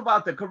news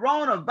about the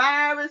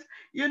coronavirus,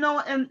 you know,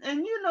 and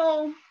you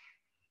know,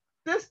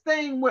 this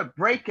thing with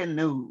breaking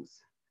news.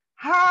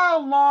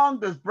 How long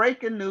does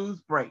breaking news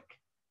break?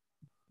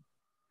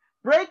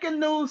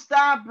 Breaking news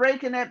start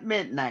breaking at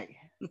midnight.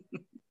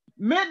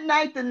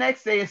 Midnight the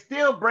next day is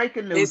still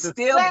breaking news. It's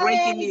still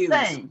breaking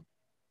news.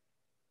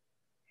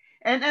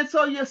 And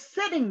so you're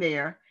sitting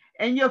there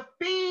and you're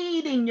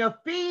feeding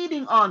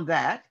on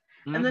that.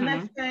 And the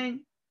next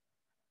thing,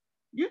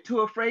 you're too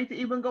afraid to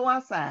even go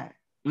outside.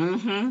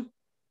 Mm-hmm.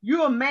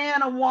 You're a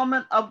man or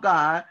woman of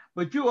God,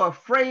 but you are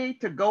afraid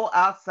to go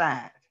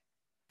outside.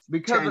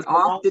 Because turn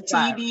off the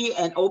TV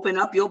and open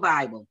up your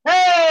Bible.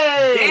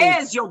 Hey!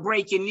 There's your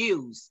breaking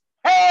news.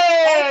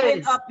 Hey!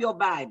 Open up your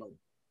Bible.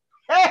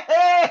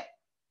 Hey!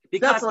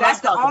 Because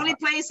that's the only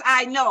place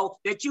I know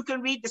that you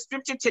can read the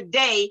scripture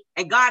today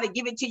and God will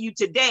give it to you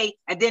today.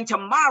 And then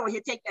tomorrow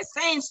he'll take that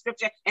same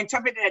scripture and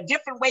interpret it a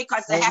different way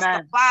because it has to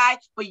apply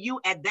for you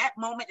at that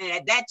moment and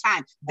at that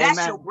time.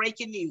 That's your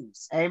breaking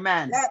news.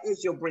 Amen. That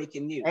is your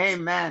breaking news.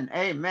 Amen.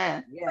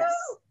 Amen. Yes.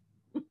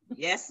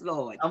 Yes,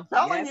 Lord. I'm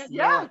telling you.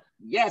 Yeah.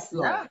 Yes,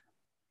 Lord. Yeah.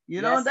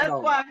 You know,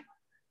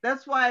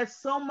 that's why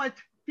it's so much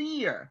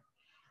fear.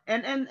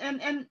 And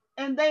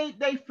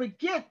they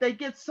forget, they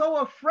get so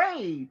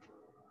afraid.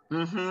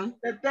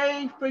 That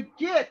they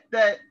forget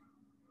that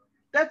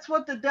that's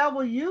what the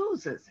devil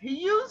uses.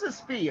 He uses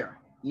fear.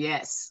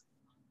 Yes.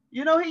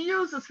 You know, he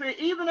uses fear.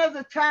 Even as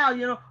a child,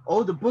 you know,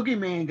 oh, the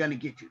boogeyman gonna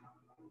get you.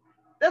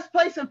 That's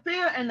placing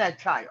fear in that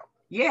child.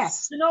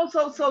 Yes. You know,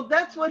 so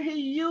that's what he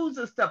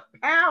uses to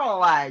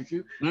paralyze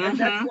you. And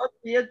that's what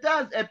fear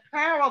does. It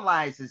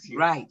paralyzes you.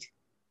 Right.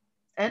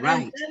 And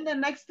then the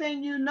next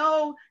thing you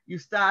know, you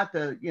start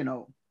to, you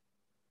know,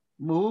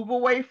 move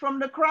away from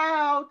the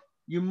crowd.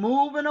 You're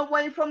moving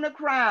away from the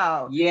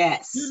crowd.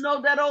 Yes. You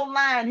know that old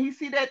line. He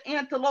see that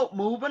antelope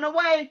moving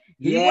away.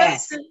 He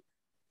waiting.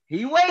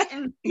 He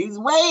waiting. He's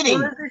waiting. As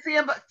soon as he see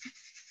him,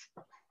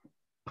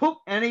 poop,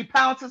 and he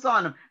pounces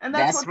on him. And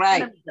that's what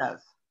the enemy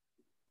does.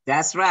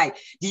 That's right.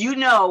 Do you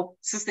know,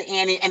 Sister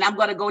Annie, and I'm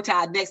going to go to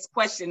our next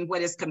question,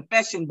 what is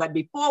confession? But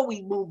before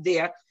we move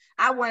there,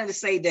 I wanted to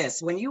say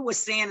this. When you were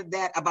saying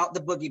that about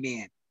the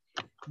boogeyman,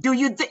 do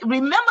you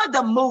remember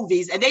the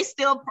movies? And they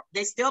still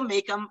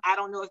make them. I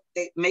don't know if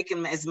they make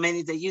them as many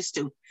as they used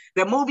to.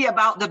 The movie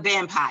about the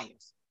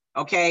vampires,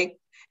 okay?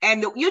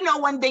 And you know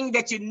one thing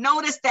that you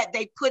notice that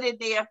they put in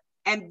there,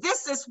 and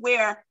this is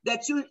where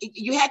that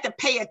you had to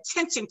pay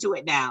attention to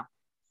it now.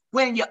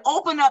 When you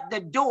open up the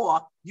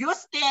door, you're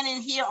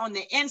standing here on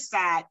the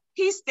inside.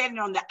 He's standing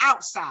on the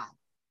outside.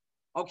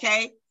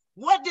 Okay.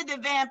 What did the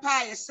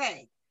vampire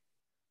say?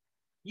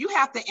 You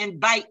have to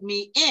invite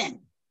me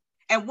in.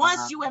 And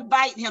once you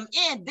invite him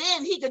in,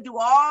 then he could do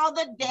all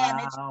the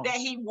damage that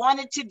he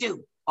wanted to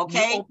do.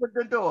 Okay. You open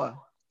the door.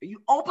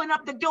 You open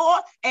up the door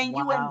and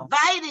you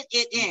invited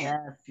it in.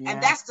 Yes,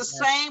 and that's the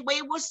same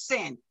way with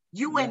sin.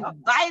 You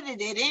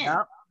invited it in.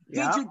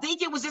 Did you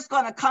think it was just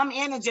going to come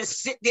in and just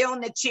sit there on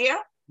the chair?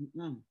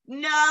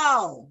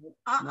 No.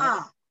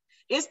 No.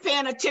 It's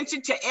paying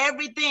attention to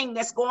everything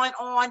that's going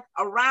on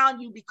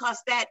around you,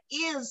 because that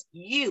is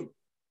you.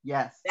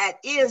 Yes. That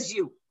is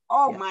you.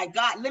 Oh my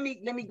God. Let me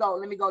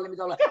go.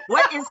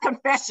 What is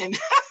confession?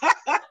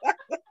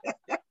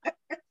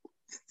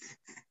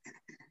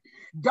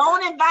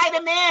 Don't invite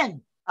him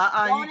in.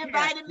 Don't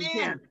invite him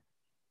in.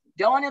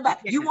 Don't invite.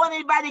 You want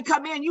anybody to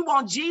come in? You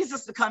want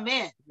Jesus to come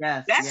in.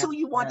 Yes. That's who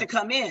you want to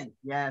come in.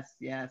 Yes.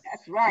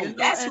 That's right. You know,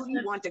 that's who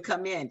you want to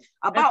come in.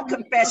 About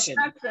confession.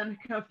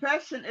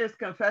 Confession is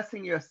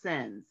confessing your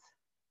sins.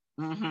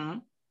 Mm-hmm.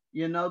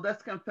 You know,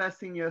 that's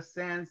confessing your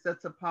sins.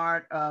 That's a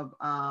part of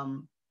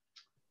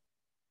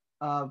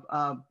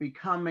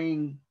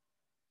becoming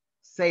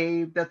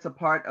saved. That's a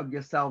part of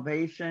your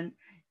salvation.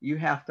 You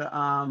have to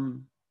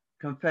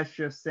confess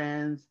your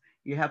sins.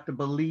 You have to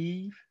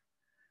believe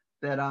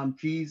that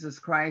Jesus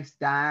Christ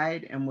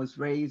died and was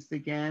raised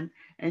again.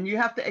 And you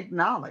have to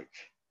acknowledge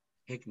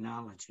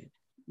it.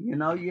 You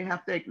know, you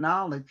have to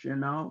acknowledge, you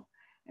know.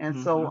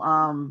 And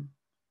so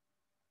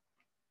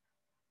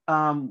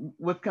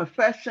with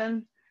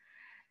confession,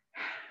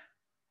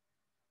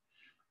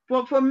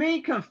 well, for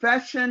me,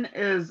 confession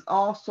is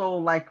also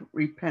like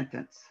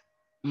repentance.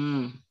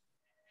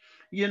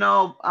 You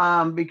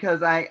know,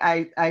 because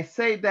I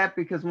say that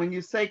because when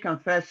you say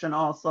confession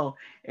also,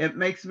 it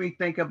makes me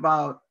think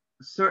about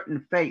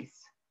certain faiths.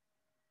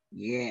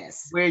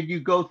 Yes. Where you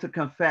go to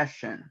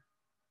confession.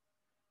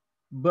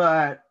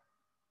 But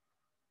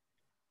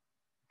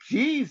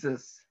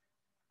Jesus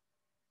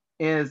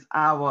is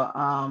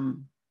our,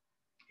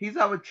 he's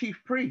our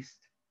chief priest.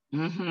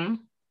 Mm-hmm.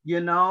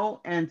 You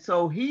know, and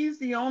so he's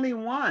the only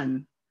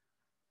one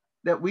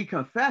that we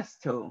confess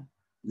to.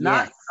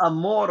 Not a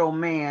mortal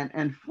man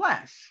in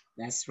flesh.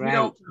 That's right. We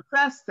don't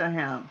confess to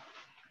him.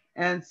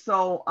 And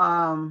so,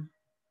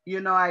 you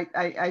know,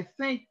 I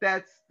think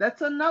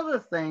that's another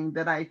thing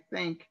that I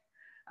think,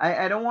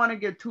 I don't want to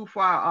get too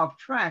far off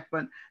track,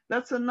 but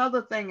that's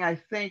another thing I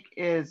think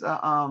is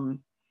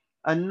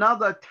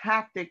another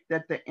tactic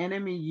that the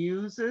enemy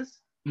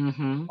uses.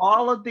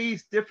 All of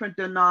these different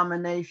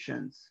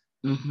denominations,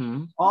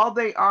 all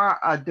they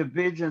are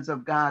divisions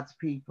of God's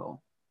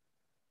people.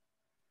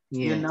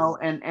 You know,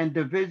 and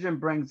division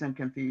brings in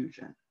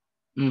confusion.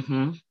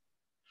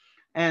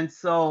 And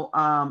so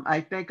I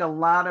think a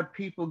lot of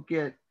people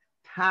get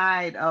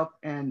tied up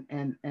in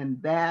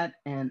that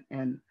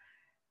and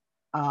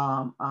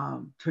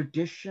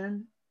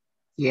tradition.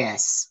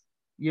 Yes.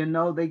 You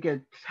know, they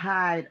get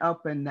tied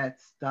up in that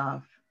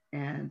stuff.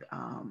 And,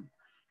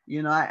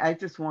 you know, I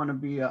just want to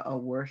be a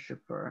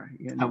worshiper,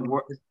 you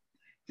know,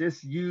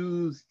 just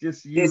use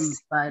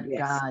by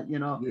God, you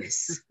know, to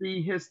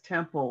see his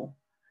temple.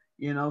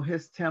 You know,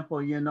 his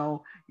temple, you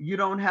know, you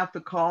don't have to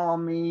call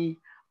me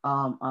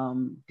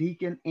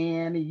Deacon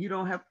Annie. You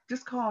don't have,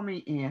 just call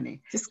me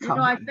Annie. You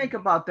know, I think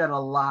about that a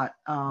lot.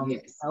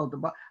 Elder,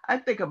 I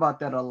think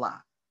about that a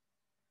lot.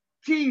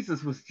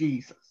 Jesus was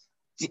Jesus.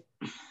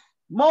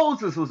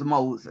 Moses was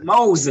Moses.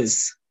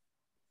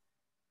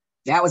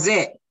 That was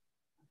it.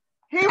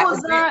 He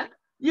was not,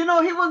 you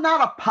know, he was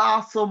not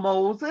Apostle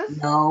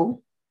Moses.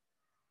 No.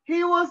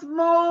 He was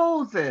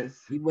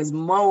Moses.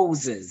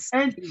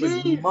 And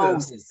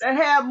Jesus that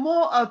had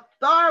more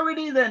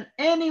authority than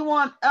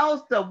anyone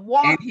else to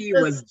walk. And he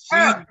was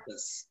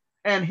Jesus.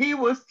 And he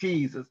was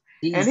Jesus.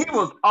 And he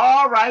was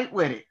all right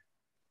with it.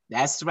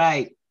 That's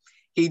right.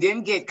 He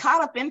didn't get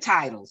caught up in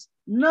titles.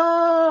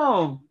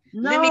 No.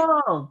 Let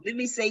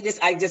me say this.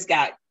 I just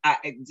got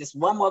just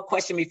one more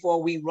question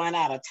before we run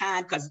out of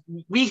time, because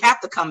we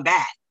have to come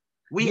back.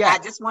 I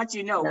just want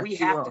you to know, we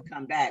have to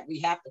come back. We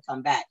have to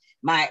come back.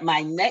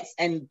 My next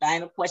and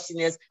final question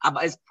is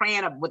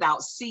praying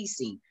without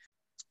ceasing.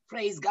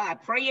 Praise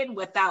God. Praying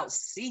without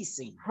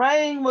ceasing.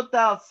 Praying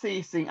without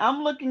ceasing.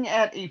 I'm looking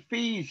at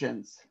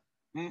Ephesians.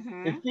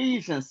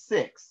 Ephesians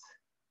 6.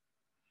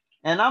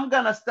 And I'm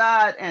going to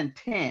start in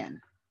 10.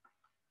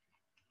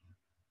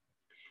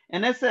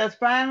 And it says,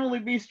 finally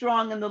be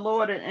strong in the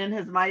Lord and in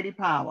his mighty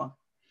power.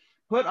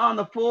 Put on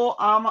the full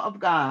armor of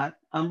God.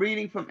 I'm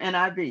reading from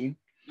NIV.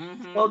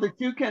 So that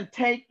you can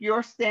take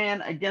your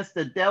stand against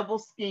the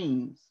devil's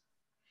schemes.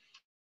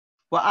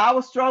 For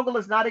our struggle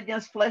is not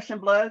against flesh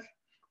and blood,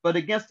 but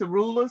against the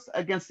rulers,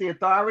 against the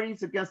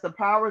authorities, against the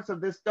powers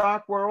of this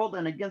dark world,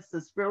 and against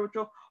the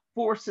spiritual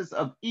forces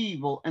of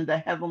evil in the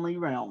heavenly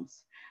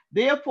realms.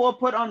 Therefore,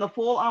 put on the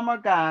full armor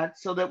of God,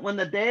 so that when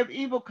the day of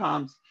evil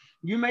comes,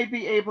 you may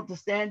be able to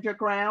stand your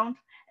ground.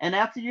 And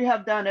after you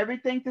have done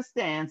everything to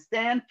stand,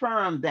 stand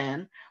firm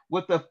then,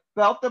 with the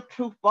belt of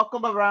truth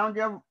buckled around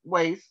your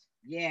waist,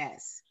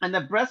 Yes. And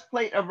the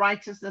breastplate of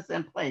righteousness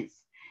in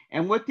place,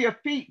 and with your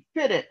feet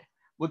fitted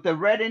with the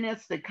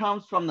readiness that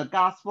comes from the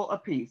gospel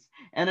of peace.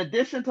 In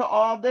addition to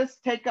all this,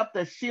 take up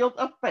the shield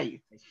of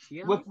faith,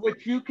 with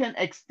which you can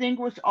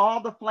extinguish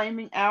all the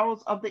flaming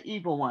arrows of the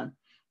evil one.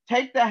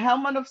 Take the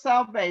helmet of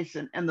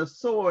salvation and the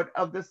sword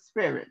of the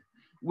Spirit,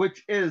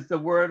 which is the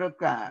word of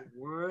God.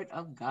 The word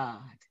of God.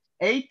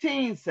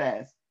 18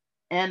 says,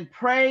 and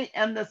pray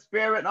in the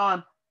Spirit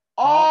on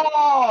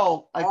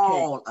all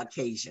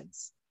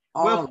occasions.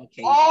 With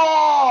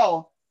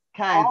all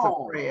kinds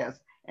of prayers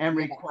and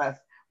Yes. requests.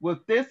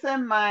 With this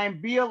in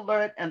mind, be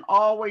alert and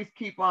always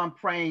keep on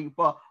praying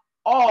for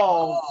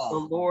all the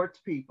Lord's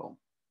people.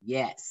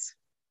 Yes.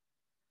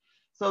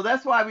 So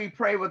that's why we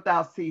pray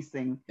without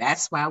ceasing.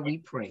 That's why we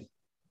pray.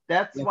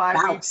 That's why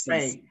we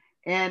pray. Ceasing.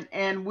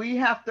 And we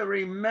have to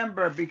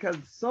remember, because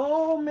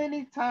so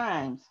many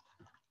times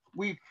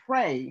we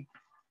pray,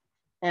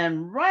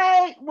 and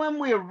right when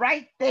we're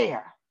right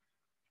there,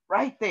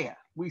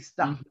 we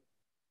stop. Mm-hmm.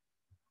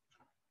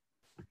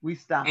 We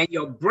stop. And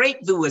your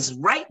breakthrough is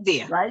right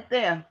there. Right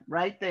there,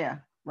 right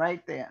there,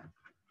 right there.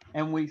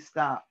 And we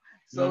stop.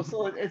 So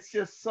so it's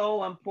just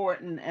so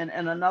important. And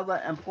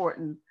another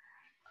important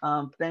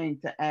thing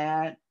to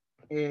add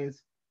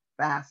is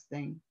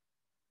fasting.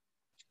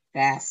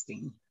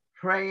 Fasting.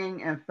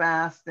 Praying and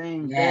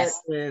fasting. Yes.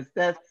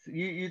 That's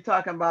you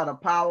talking about a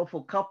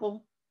powerful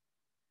couple.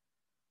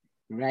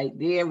 Right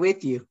there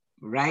with you.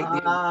 Right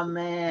there. Oh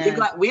man.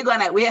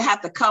 We'll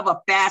have to cover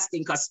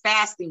fasting, because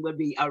fasting would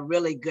be a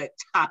really good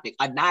topic,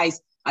 a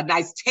nice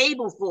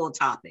tableful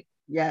topic.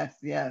 Yes.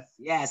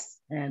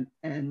 And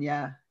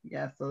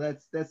so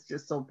that's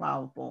just so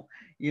powerful.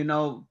 You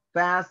know,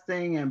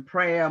 fasting and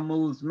prayer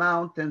moves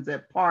mountains,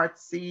 it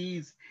parts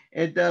seas,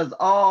 it does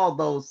all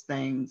those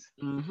things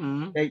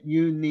that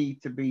you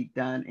need to be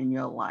done in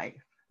your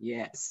life.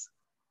 Yes.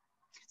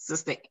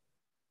 Sister,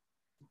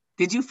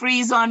 did you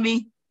freeze on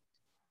me?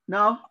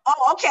 No.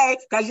 Oh, okay,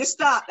 because you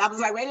stopped. I was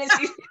like, wait, let's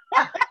see.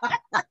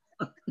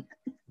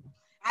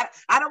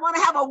 I don't want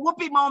to have a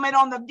whoopee moment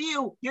on the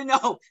view. You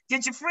know,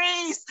 did you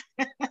freeze?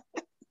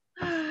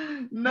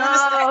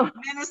 No.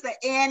 Minister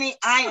Annie,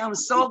 I am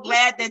so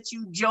glad that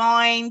you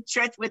joined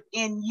Church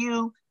Within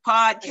You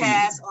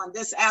podcast on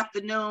this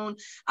afternoon.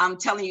 I'm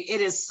telling you, it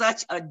is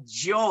such a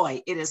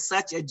joy. It is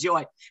such a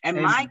joy.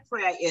 And my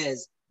prayer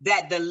is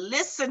that the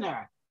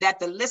listener,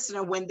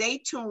 when they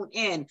tune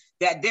in,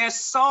 that their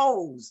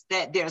souls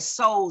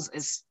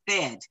is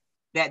fed,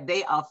 that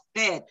they are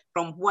fed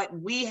from what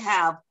we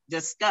have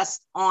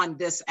discussed on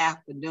this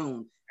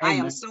afternoon. Amen. I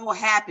am so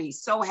happy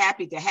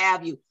to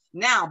have you.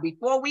 Now,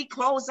 before we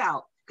close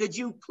out, could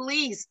you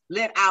please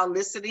let our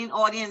listening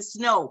audience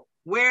know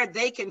where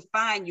they can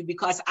find you?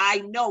 Because I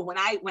know when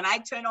I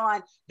turn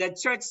on the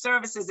church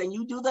services and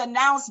you do the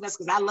announcements,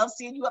 because I love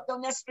seeing you up on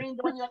that screen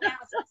doing your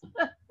announcements,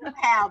 you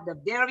have the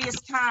various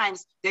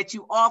times that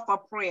you offer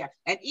prayer.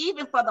 And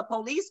even for the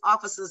police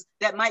officers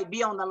that might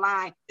be on the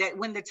line, that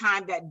when the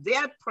time that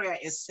their prayer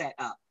is set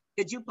up,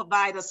 could you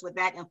provide us with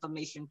that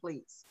information,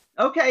 please?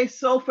 Okay,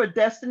 so for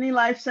Destiny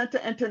Life Center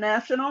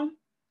International,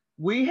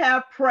 we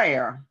have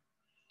prayer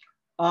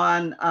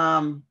on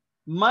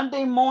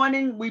Monday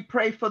morning. We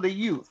pray for the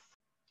youth.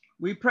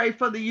 We pray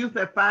for the youth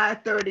at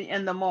 5:30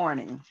 in the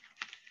morning.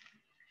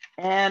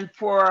 And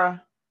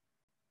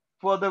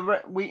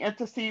we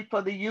intercede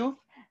for the youth,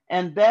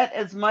 and that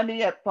is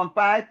Monday from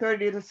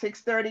 5:30 to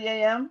 6:30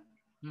 a.m.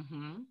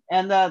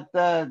 And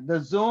the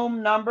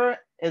Zoom number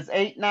is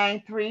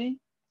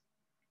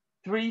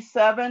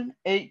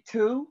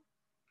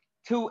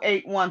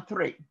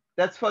 893-3782-2813.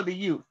 That's for the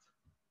youth.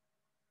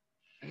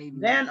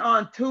 Amen. Then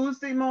on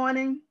Tuesday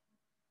morning,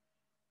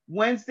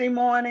 Wednesday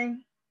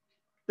morning,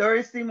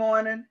 Thursday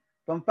morning,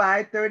 from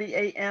 5:30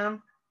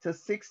 a.m. to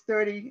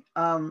 6:30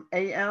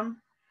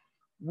 a.m.,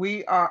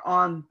 we are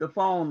on the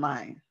phone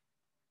line.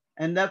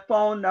 And that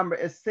phone number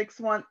is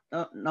not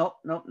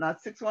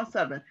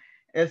 617.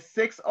 It's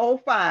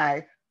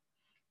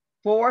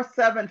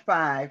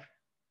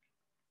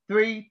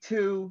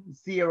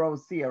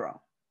 605-475-3200.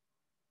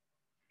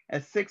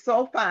 At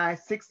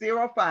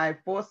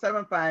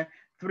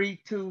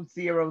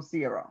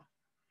 605-605-475-3200.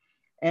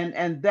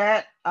 And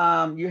that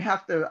you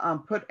have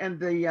to put in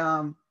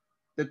the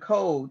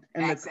code.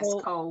 And access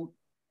code.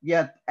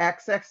 Yeah,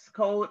 access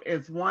code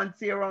is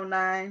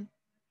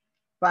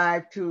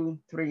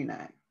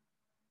 1095239.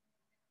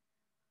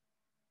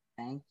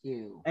 Thank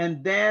you.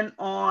 And then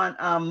on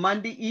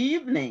Monday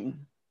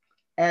evening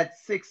at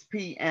 6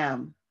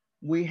 p.m.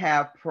 we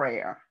have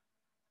prayer,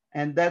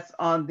 and that's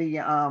on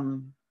the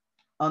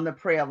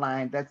prayer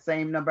line. That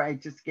same number I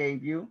just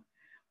gave you.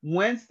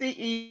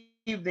 Wednesday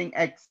evening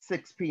at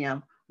 6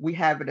 p.m. we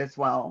have it as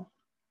well.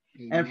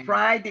 Amen. And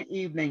Friday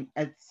evening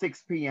at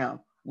 6 p.m.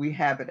 we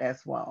have it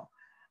as well.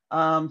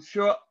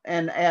 Sure.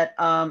 And at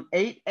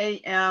 8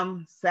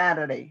 a.m.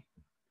 Saturday,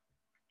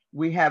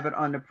 we have it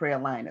on the prayer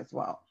line as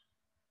well.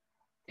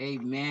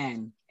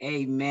 Amen.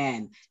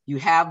 Amen. You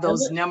have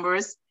those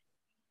numbers.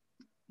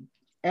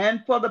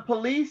 And for the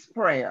police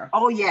prayer.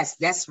 Oh, yes,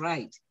 that's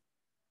right.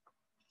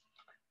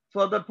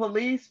 For the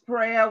police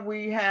prayer,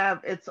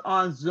 it's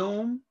on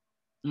Zoom.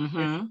 Mm-hmm.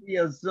 It's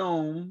via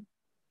Zoom.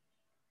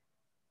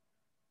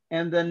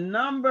 And the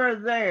number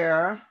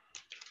there,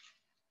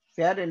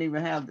 see, I didn't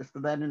even have this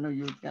because I didn't know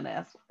you was going to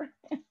ask for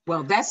it.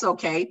 Well, that's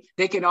okay.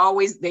 They can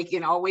always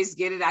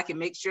get it. I can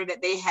make sure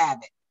that they have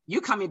it. You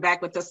coming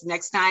back with us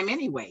next time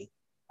anyway.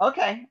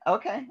 Okay.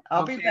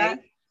 I'll be back.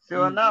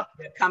 Sure enough.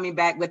 You're coming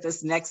back with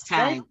us next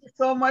time. Thank you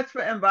so much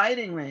for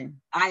inviting me.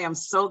 I am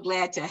so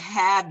glad to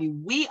have you.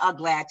 We are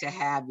glad to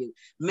have you.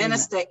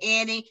 Minister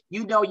Annie,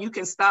 you know you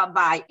can stop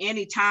by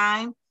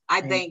anytime. I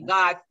thank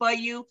God for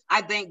you.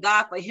 I thank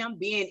God for him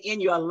being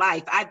in your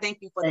life. I thank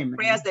you for the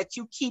prayers that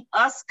you keep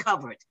us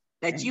covered,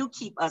 you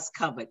keep us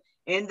covered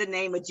in the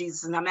name of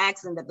Jesus. And I'm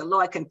asking that the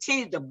Lord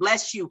continue to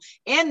bless you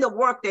in the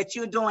work that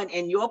you're doing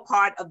in your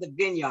part of the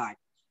vineyard.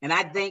 And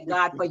I thank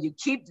God for you.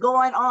 Keep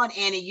going on,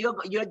 Annie.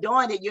 You're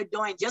doing it. You're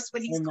doing just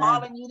what he's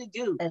calling you to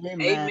do.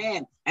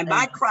 Amen. And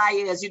my cry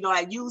is,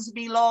 use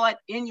me, Lord,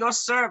 in your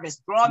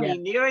service. Draw me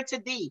nearer to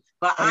thee,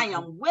 but I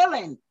am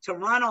willing to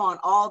run on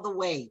all the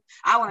way.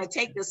 I want to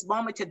take this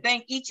moment to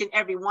thank each and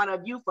every one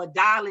of you for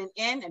dialing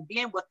in and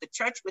being with the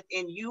Church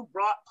Within You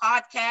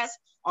podcast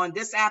on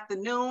this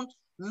afternoon.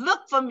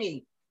 Look for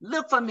me.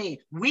 Look for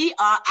me. We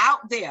are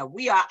out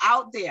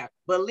there.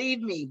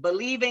 Believe me.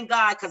 Believe in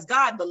God, because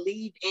God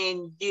believed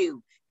in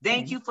you.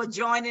 Thank you for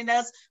joining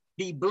us.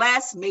 Be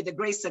blessed. May the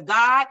grace of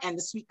God and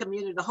the sweet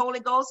communion of the Holy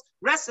Ghost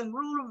rest and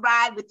rule and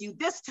ride with you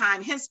this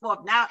time, henceforth,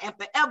 now, and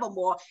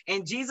forevermore.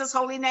 In Jesus'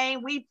 holy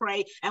name we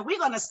pray. And we're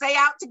going to stay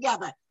out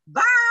together.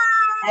 Bye.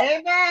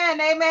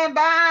 Amen.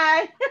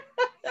 Bye.